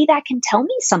 And maybe that can tell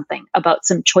me something about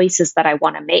some choices that I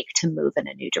want to make to move in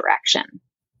a new direction.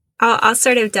 I'll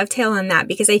sort of dovetail on that,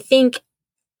 because I think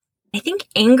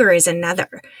anger is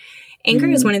another. Anger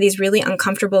is one of these really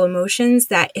uncomfortable emotions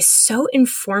that is so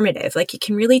informative. Like, it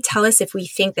can really tell us if we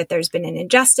think that there's been an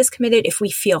injustice committed, if we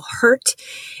feel hurt,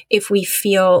 if we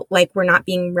feel like we're not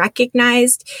being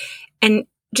recognized. And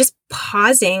just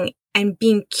pausing and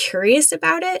being curious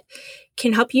about it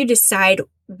can help you decide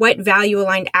what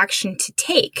value-aligned action to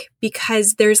take,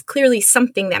 because there's clearly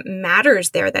something that matters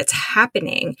there that's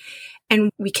happening,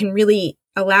 and we can really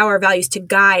allow our values to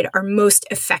guide our most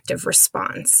effective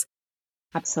response.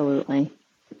 Absolutely.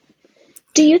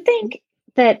 Do you think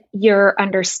that your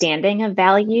understanding of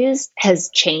values has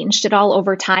changed at all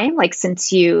over time? Like,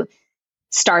 since you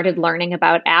started learning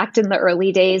about ACT in the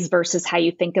early days versus how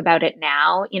you think about it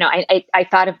now. I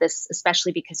thought of this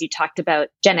especially because you talked about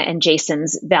Jenna and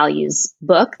Jason's values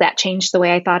book. That changed the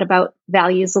way I thought about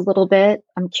values a little bit.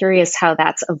 I'm curious how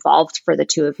that's evolved for the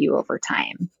two of you over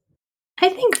time. I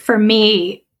think for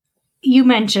me, you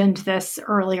mentioned this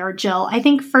earlier, Jill. I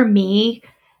think for me,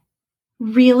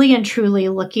 really and truly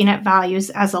looking at values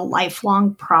as a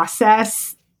lifelong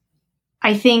process,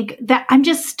 I think that I'm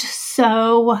just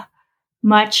so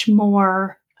much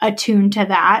more attuned to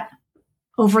that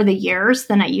over the years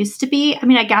than I used to be. I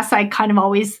mean, I guess I kind of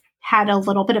always had a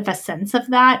little bit of a sense of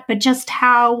that, but just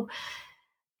how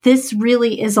this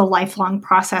really is a lifelong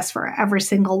process for every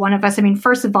single one of us. I mean,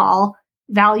 first of all,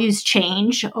 values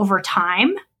change over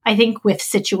time. I think with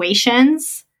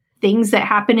situations, things that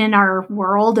happen in our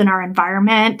world and our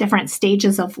environment, different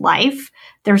stages of life,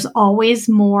 there's always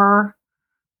more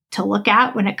to look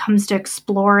at when it comes to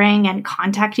exploring and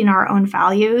contacting our own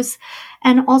values.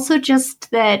 And also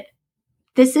just that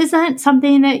this isn't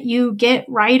something that you get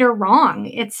right or wrong.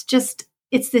 It's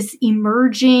this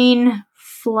emerging,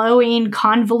 flowing,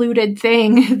 convoluted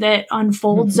thing that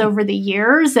unfolds over the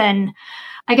years. And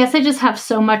I guess I just have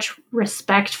so much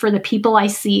respect for the people I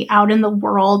see out in the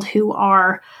world who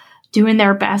are doing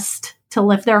their best to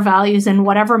live their values and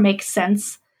whatever makes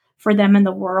sense for them in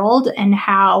the world, and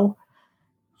how,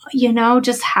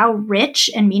 just how rich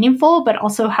and meaningful, but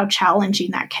also how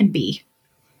challenging that can be.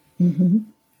 Mm-hmm.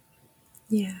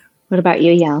 Yeah. What about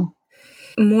you, Yael?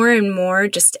 More and more,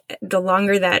 just the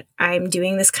longer that I'm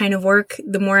doing this kind of work,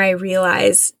 the more I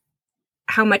realize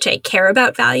how much I care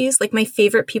about values. Like, my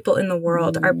favorite people in the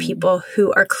world are people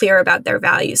who are clear about their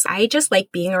values. I just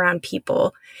like being around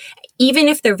people, even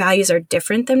if their values are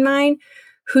different than mine,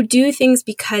 who do things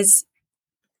because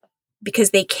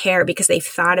they care, because they've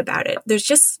thought about it. There's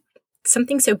just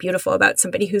something so beautiful about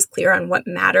somebody who's clear on what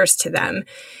matters to them.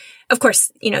 Of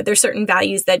course, there's certain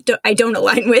values that I don't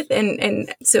align with,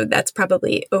 and so that's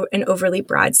probably an overly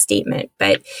broad statement.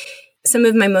 But some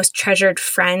of my most treasured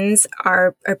friends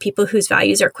are people whose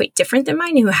values are quite different than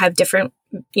mine, who have different,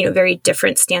 very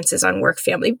different stances on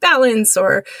work-family balance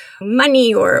or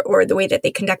money or the way that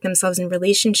they conduct themselves in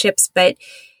relationships. But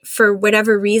for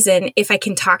whatever reason, if I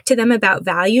can talk to them about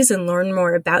values and learn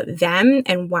more about them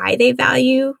and why they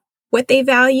value what they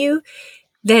value,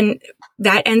 then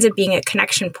that ends up being a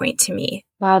connection point to me.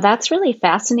 Wow, that's really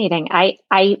fascinating.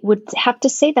 I would have to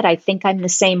say that I think I'm the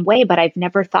same way, but I've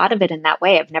never thought of it in that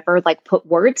way. I've never put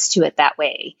words to it that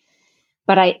way.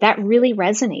 But that really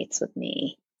resonates with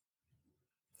me.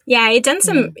 Yeah, I had done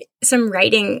some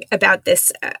writing about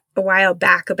this a while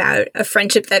back, about a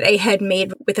friendship that I had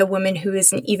made with a woman who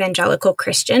is an evangelical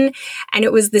Christian. And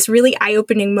it was this really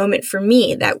eye-opening moment for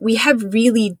me that we have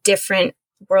really different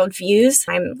worldviews.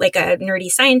 I'm like a nerdy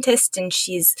scientist, and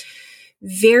she's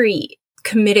very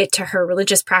committed to her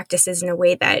religious practices in a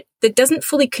way that doesn't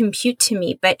fully compute to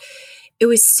me. But it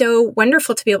was so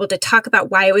wonderful to be able to talk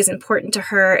about why it was important to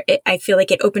her. I feel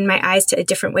like it opened my eyes to a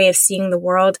different way of seeing the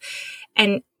world.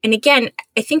 And again,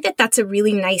 I think that that's a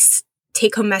really nice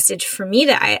take-home message for me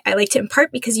that I like to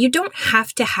impart, because you don't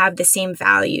have to have the same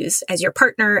values as your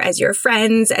partner, as your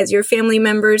friends, as your family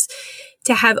members,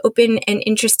 to have open and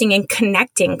interesting and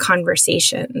connecting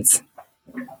conversations.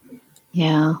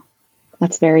 Yeah,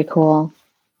 that's very cool.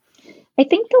 I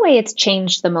think the way it's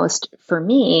changed the most for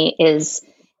me is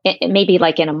maybe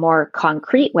in a more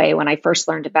concrete way. When I first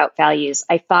learned about values,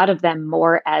 I thought of them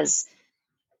more as,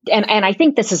 and I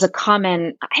think this is a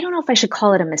common, I don't know if I should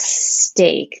call it a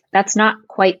mistake. That's not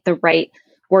quite the right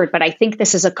word, but I think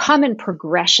this is a common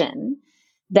progression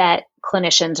that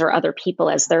clinicians or other people,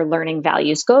 as they're learning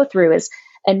values, go through. Is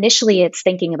initially it's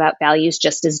thinking about values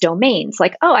just as domains,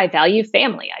 like, oh, I value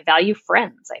family, I value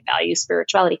friends, I value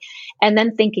spirituality. And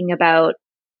then thinking about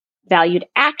valued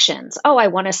actions. Oh, I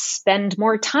want to spend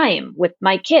more time with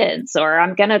my kids, or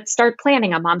I'm going to start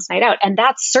planning a mom's night out. And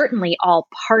that's certainly all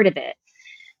part of it.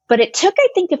 But it took, I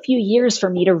think, a few years for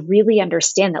me to really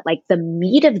understand that the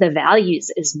meat of the values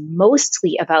is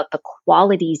mostly about the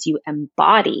qualities you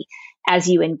embody as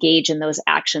you engage in those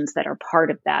actions that are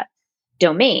part of that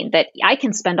domain. That I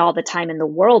can spend all the time in the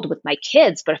world with my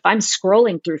kids, but if I'm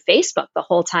scrolling through Facebook the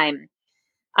whole time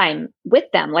I'm with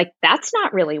them, that's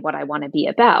not really what I want to be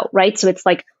about, right? So it's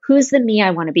who's the me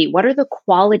I want to be? What are the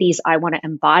qualities I want to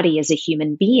embody as a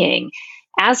human being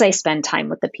as I spend time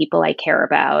with the people I care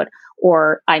about,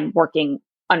 or I'm working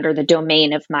under the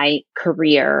domain of my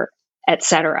career,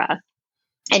 etc.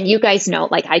 And you guys know,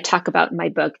 I talk about in my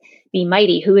book, Be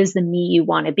Mighty, who is the me you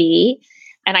want to be?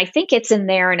 And I think it's in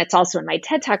there, and it's also in my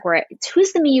TED Talk, where it's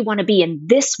who's the me you want to be in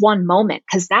this one moment,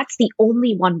 because that's the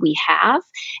only one we have.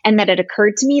 And that it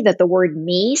occurred to me that the word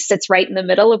me sits right in the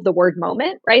middle of the word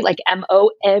moment, right? Like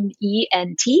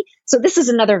moment. So this is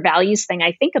another values thing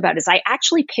I think about, is I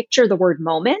actually picture the word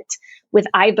moment with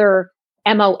either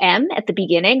MOM at the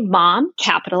beginning, mom,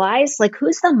 capitalized, like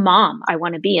who's the mom I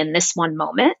want to be in this one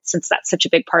moment, since that's such a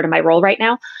big part of my role right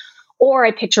now. Or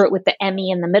I picture it with the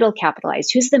ME in the middle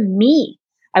capitalized, who's the me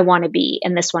I want to be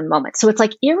in this one moment. So it's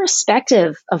like,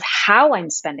 irrespective of how I'm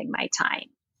spending my time,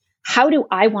 how do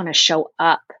I want to show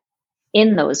up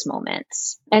in those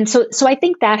moments? And so I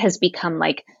think that has become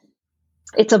like,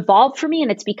 it's evolved for me,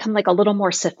 and it's become like a little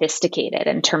more sophisticated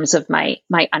in terms of my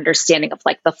understanding of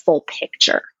like the full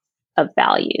picture of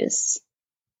values.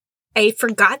 I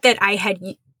forgot that I had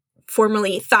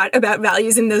formerly thought about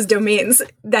values in those domains.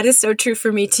 That is so true for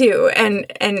me too. And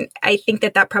I think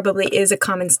that probably is a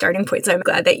common starting point. So I'm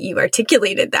glad that you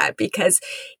articulated that, because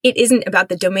it isn't about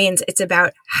the domains. It's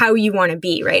about how you want to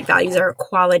be, right? Values are a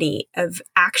quality of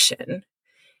action.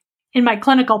 In my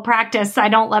clinical practice, I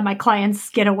don't let my clients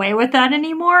get away with that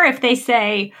anymore. If they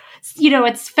say,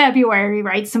 it's February,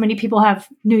 right? So many people have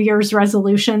New Year's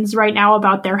resolutions right now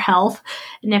about their health.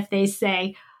 And if they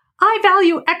say, I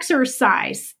value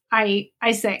exercise, I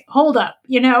say, hold up,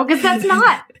 because that's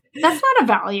not a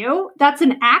value. That's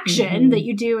an action that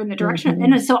you do in the direction.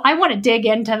 And so I want to dig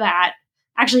into that.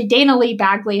 Actually, Dana Lee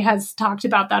Bagley has talked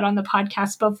about that on the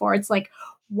podcast before. It's like,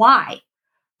 why?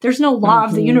 There's no law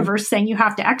of the universe saying you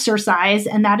have to exercise.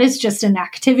 And that is just an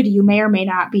activity you may or may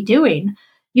not be doing.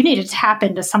 You need to tap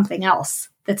into something else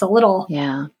that's a little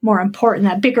more important,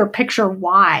 that bigger picture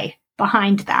why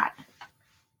behind that.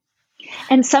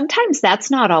 And sometimes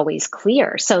that's not always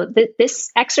clear. So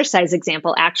this exercise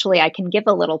example, actually, I can give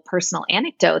a little personal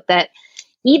anecdote that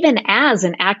even as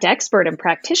an ACT expert and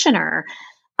practitioner,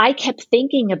 I kept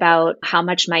thinking about how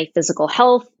much my physical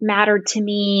health mattered to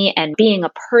me, and being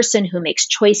a person who makes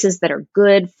choices that are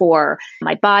good for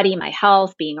my body, my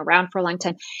health, being around for a long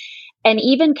time. And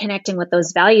even connecting with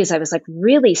those values, I was like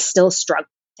really still struggling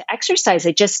to exercise.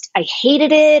 I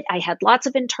hated it. I had lots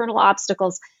of internal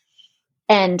obstacles.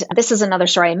 And this is another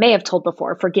story I may have told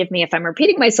before. Forgive me if I'm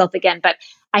repeating myself again, but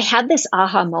I had this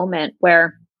aha moment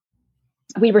where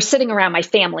we were sitting around, my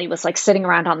family was like sitting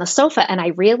around on the sofa, and I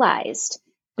realized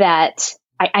that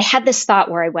I had this thought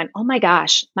where I went, oh my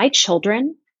gosh, my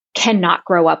children cannot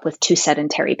grow up with two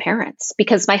sedentary parents,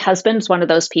 because my husband's one of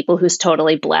those people who's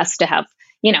totally blessed to have,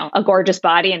 a gorgeous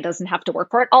body and doesn't have to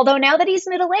work for it. Although now that he's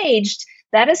middle-aged,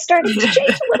 that is starting to change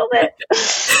a little bit.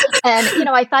 And,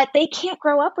 I thought they can't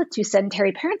grow up with two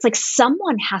sedentary parents. Like,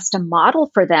 someone has to model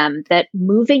for them that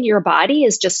moving your body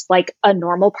is just like a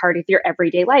normal part of your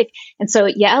everyday life. And so,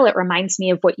 Yael, it reminds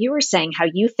me of what you were saying, how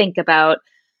you think about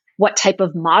what type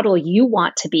of model you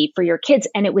want to be for your kids.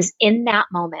 And it was in that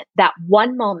moment, that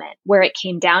one moment, where it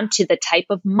came down to the type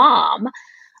of mom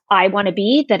I want to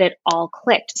be, that it all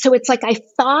clicked. So it's like, I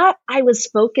thought I was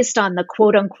focused on the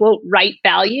quote unquote right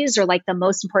values, or like the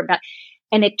most important,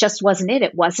 and it just wasn't it.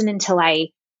 It wasn't until I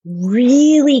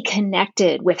really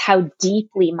connected with how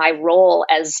deeply my role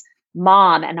as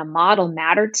mom and a model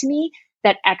mattered to me,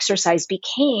 that exercise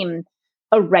became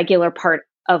a regular part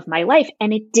of my life.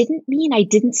 And it didn't mean I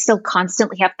didn't still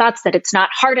constantly have thoughts that it's not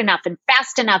hard enough and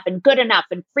fast enough and good enough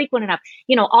and frequent enough.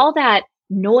 All that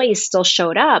noise still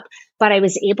showed up, but I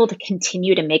was able to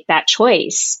continue to make that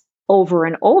choice over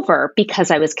and over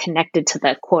because I was connected to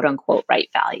the quote unquote right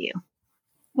value.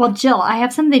 Well, Jill, I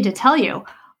have something to tell you.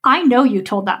 I know you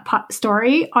told that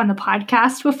story on the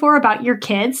podcast before about your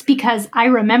kids, because I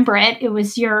remember it. It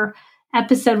was your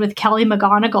episode with Kelly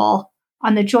McGonigal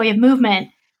on the joy of movement.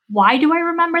 Why do I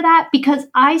remember that? Because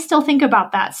I still think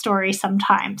about that story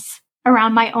sometimes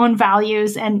around my own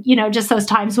values, and, just those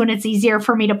times when it's easier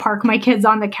for me to park my kids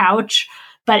on the couch,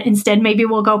 but instead maybe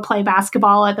we'll go play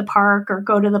basketball at the park or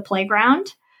go to the playground.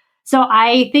 So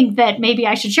I think that maybe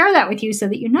I should share that with you so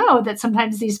that you know that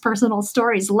sometimes these personal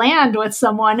stories land with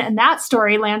someone, and that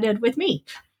story landed with me.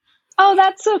 Oh,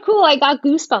 that's so cool. I got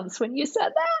goosebumps when you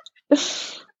said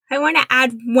that. I want to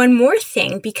add one more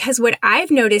thing, because what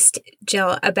I've noticed,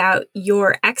 Jill, about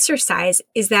your exercise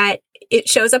is that it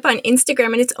shows up on Instagram,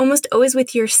 and it's almost always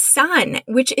with your son,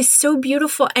 which is so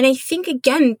beautiful. And I think,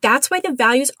 again, that's why the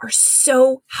values are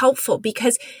so helpful,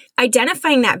 because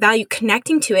identifying that value,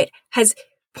 connecting to it, has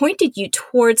pointed you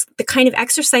towards the kind of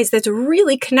exercise that's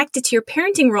really connected to your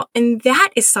parenting role. And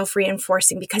that is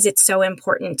self-reinforcing, because it's so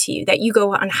important to you that you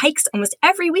go on hikes almost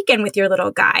every weekend with your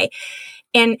little guy.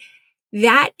 And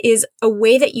that is a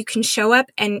way that you can show up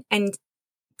and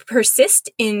persist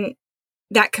in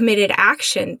that committed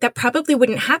action, that probably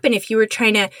wouldn't happen if you were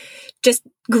trying to just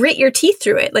grit your teeth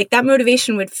through it. Like that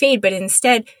motivation would fade, but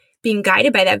instead being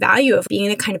guided by that value of being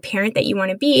the kind of parent that you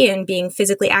want to be and being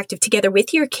physically active together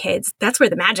with your kids, that's where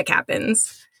the magic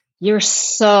happens. You're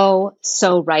so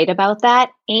right about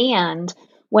that. And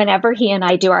whenever he and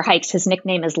I do our hikes, his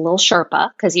nickname is Lil Sherpa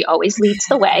because he always leads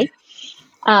the way.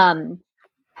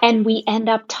 And we end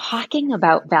up talking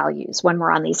about values when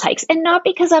we're on these hikes. And not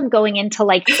because I'm going into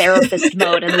like therapist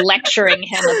mode and lecturing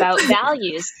him about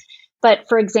values. But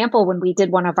for example, when we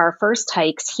did one of our first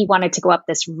hikes, he wanted to go up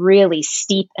this really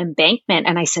steep embankment.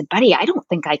 And I said, buddy, I don't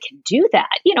think I can do that.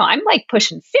 You know, I'm like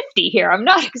pushing 50 here. I'm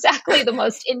not exactly the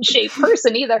most in shape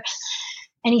person either.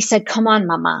 And he said, come on,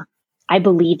 mama, I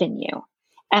believe in you.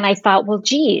 And I thought, well,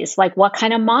 geez, like what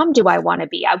kind of mom do I want to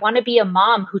be? I want to be a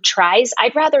mom who tries.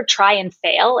 I'd rather try and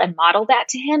fail and model that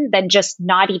to him than just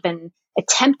not even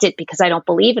attempt it because I don't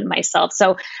believe in myself.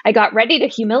 So I got ready to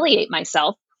humiliate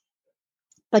myself.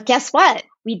 But guess what?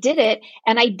 We did it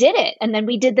and I did it. And then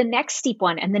we did the next steep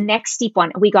one and the next steep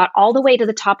one. And we got all the way to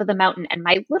the top of the mountain. And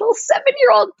my little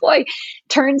 7-year-old boy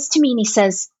turns to me and he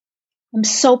says, I'm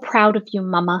so proud of you,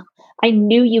 mama. I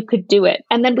knew you could do it.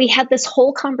 And then we had this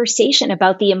whole conversation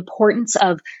about the importance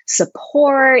of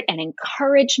support and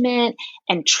encouragement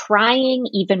and trying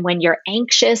even when you're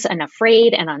anxious and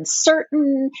afraid and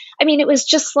uncertain. I mean, it was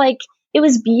just like, it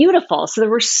was beautiful. So there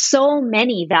were so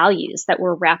many values that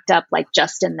were wrapped up like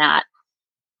just in that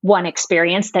one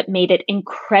experience that made it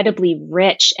incredibly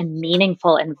rich and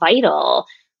meaningful and vital,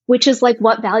 which is like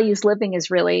what values living is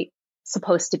really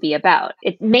supposed to be about.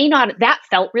 It may not, that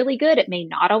felt really good. It may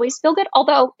not always feel good,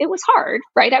 although it was hard,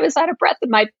 right? I was out of breath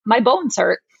and my bones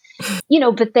hurt, you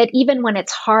know, but that even when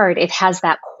it's hard, it has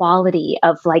that quality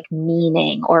of like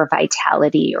meaning or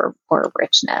vitality or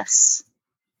richness.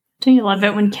 Don't you love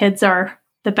it when kids are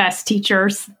the best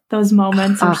teachers? Those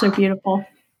moments are so beautiful.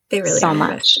 They really so are.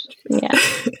 Much. Yeah.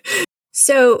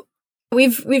 So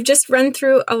we've just run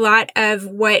through a lot of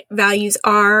what values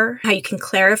are, how you can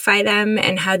clarify them,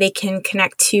 and how they can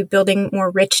connect to building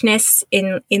more richness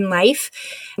in life.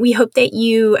 We hope that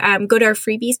you go to our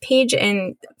freebies page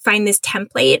and find this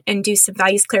template and do some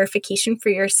values clarification for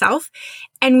yourself.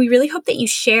 And we really hope that you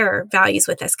share values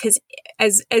with us because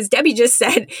as Debbie just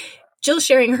said, Jill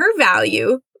sharing her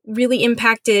value really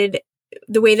impacted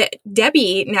the way that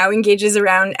Debbie now engages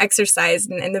around exercise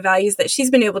and the values that she's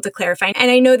been able to clarify.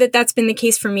 And I know that that's been the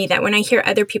case for me, that when I hear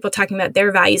other people talking about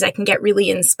their values, I can get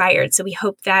really inspired. So we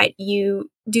hope that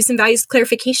you do some values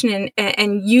clarification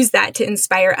and use that to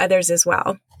inspire others as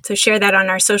well. So share that on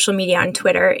our social media on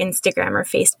Twitter, Instagram, or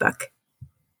Facebook.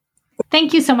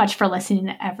 Thank you so much for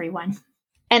listening, everyone.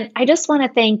 And I just want to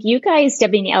thank you guys,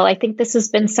 Debbie and Elle. I think this has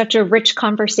been such a rich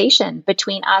conversation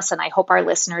between us, and I hope our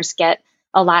listeners get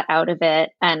a lot out of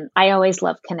it. And I always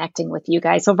love connecting with you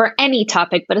guys over any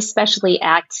topic, but especially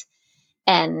ACT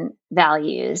and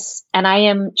values. And I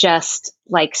am just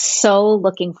like so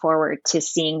looking forward to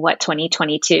seeing what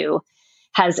 2022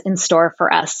 has in store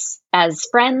for us as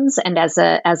friends and as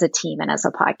a team and as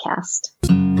a podcast.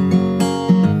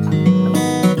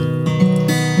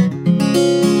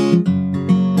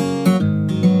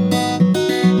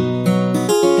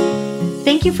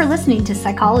 Thank you for listening to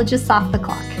Psychologists Off the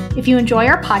Clock. If you enjoy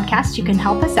our podcast, you can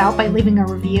help us out by leaving a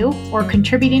review or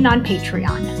contributing on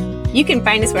Patreon. You can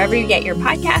find us wherever you get your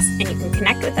podcasts, and you can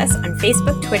connect with us on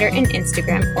Facebook, Twitter, and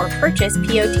Instagram, or purchase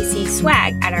POTC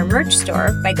swag at our merch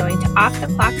store by going to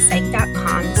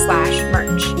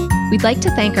offtheclockpsych.com/merch. We'd like to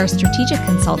thank our strategic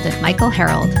consultant, Michael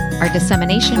Harold, our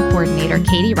dissemination coordinator,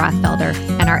 Katie Rothfelder,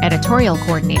 and our editorial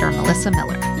coordinator, Melissa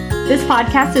Miller. This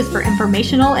podcast is for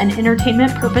informational and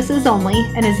entertainment purposes only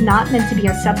and is not meant to be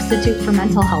a substitute for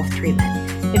mental health treatment.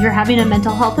 If you're having a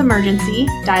mental health emergency,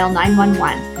 dial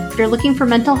 911. If you're looking for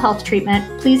mental health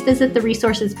treatment, please visit the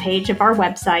resources page of our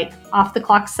website,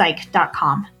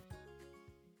 offtheclockpsych.com.